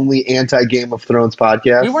the only anti Game of Thrones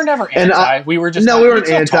podcasts. We were never anti. We were just we weren't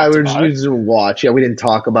anti. We just didn't watch. Yeah, we didn't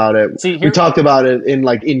talk about it. We talked about it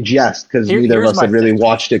in jest because neither of us had really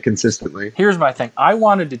watched it consistently. Here's my thing. I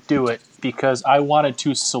wanted to do it because I wanted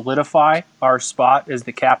to solidify our spot as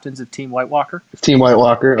the captains of Team White Walker. Team White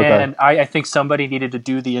Walker, okay. And I think somebody needed to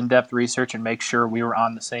do the in-depth research and make sure we were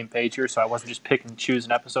on the same page here, so I wasn't just picking and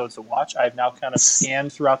choosing episodes to watch. I've now kind of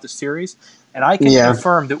scanned throughout the series, and I can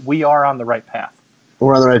confirm that we are on the right path.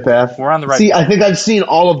 We're on the right path? We're on the right path. I think I've seen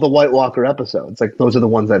all of the White Walker episodes. Like, those are the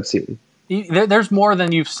ones I've seen. There's more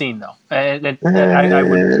than you've seen, though. I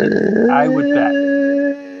would bet.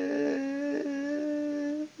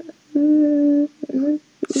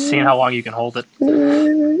 Seeing how long you can hold it. All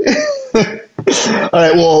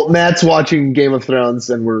right, well, Matt's watching Game of Thrones,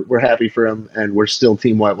 and we're happy for him, and we're still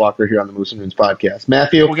Team White Walker here on the Moose and Runes podcast.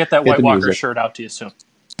 Matthew, we'll get that White Walker shirt out to you soon.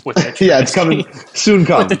 With the it's coming soon.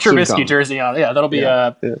 With the Trubisky jersey on. Yeah, that'll be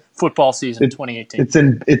football season 2018.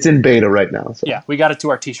 It's in beta right now. So. Yeah, we got it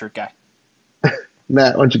to our T-shirt guy.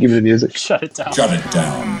 Matt, why don't you give me the music? Shut it down. Shut it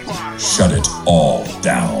down. Shut it all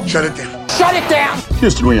down. Shut it down. Shut it down.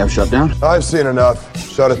 Houston, we have shut down. I've seen enough.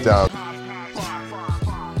 Shut it down.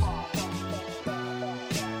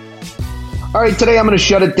 All right, today I'm going to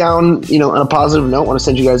shut it down, on a positive note. I want to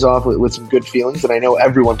send you guys off with some good feelings, and I know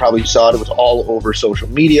everyone probably saw it. It was all over social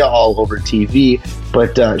media, all over TV,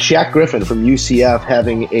 but Shaq Griffin from UCF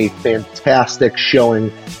having a fantastic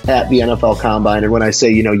showing at the NFL Combine. And when I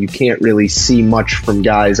say, you can't really see much from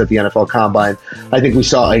guys at the NFL Combine, I think we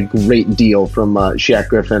saw a great deal from Shaq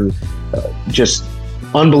Griffin, just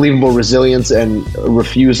unbelievable resilience and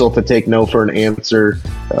refusal to take no for an answer.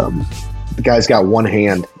 The guy's got one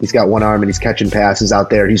hand, he's got one arm, and he's catching passes out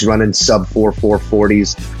there. He's running sub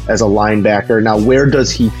 4.40s as a linebacker. Now, where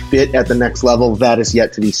does he fit at the next level? That is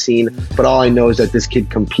yet to be seen. But all I know is that this kid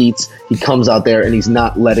competes. He comes out there, and he's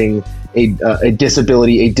not letting a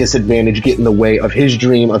disability, a disadvantage get in the way of his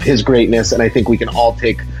dream, of his greatness. And I think we can all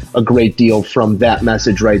take a great deal from that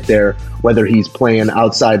message right there, whether he's playing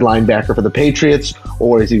outside linebacker for the Patriots,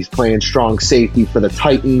 or if he's playing strong safety for the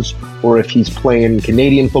Titans, or if he's playing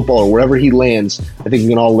Canadian football, or wherever he lands. I think we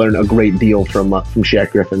can all learn a great deal from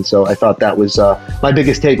Shaq Griffin. So I thought that was my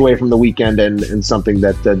biggest takeaway from the weekend, and something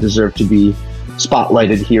that deserved to be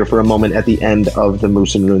spotlighted here for a moment at the end of the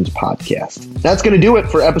Moose and Runes podcast. That's going to do it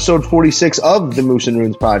for episode 46 of the Moose and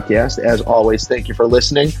Runes podcast. As always, thank you for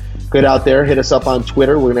listening. Get out there, hit us up on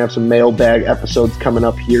Twitter. We're going to have some mailbag episodes coming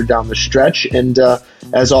up here down the stretch. And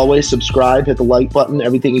as always, subscribe, hit the like button,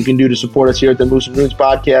 everything you can do to support us here at the Moose and Runes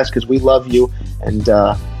podcast, because we love you. And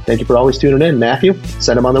thank you for always tuning in. Matthew,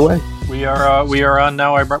 send them on their way. We are on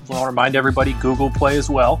now. I want to remind everybody, Google Play as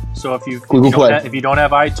well. So if you don't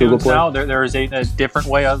have iTunes now, there is a different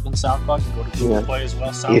way other than SoundCloud. You can go to Google Play as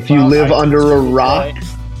well. SoundCloud, if you live iTunes, under a rock,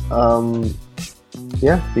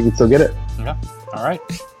 you can still get it. Yeah. All right.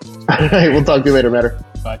 All right. We'll talk to you later, Matter.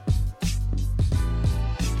 Bye.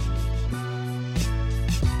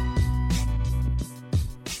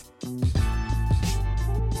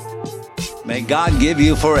 May God give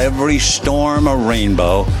you for every storm a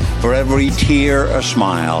rainbow, for every tear a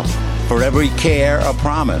smile, for every care a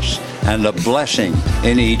promise, and a blessing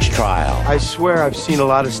in each trial. I swear I've seen a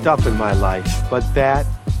lot of stuff in my life, but that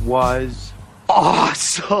was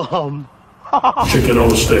awesome. Chicken on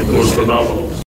the stick was phenomenal.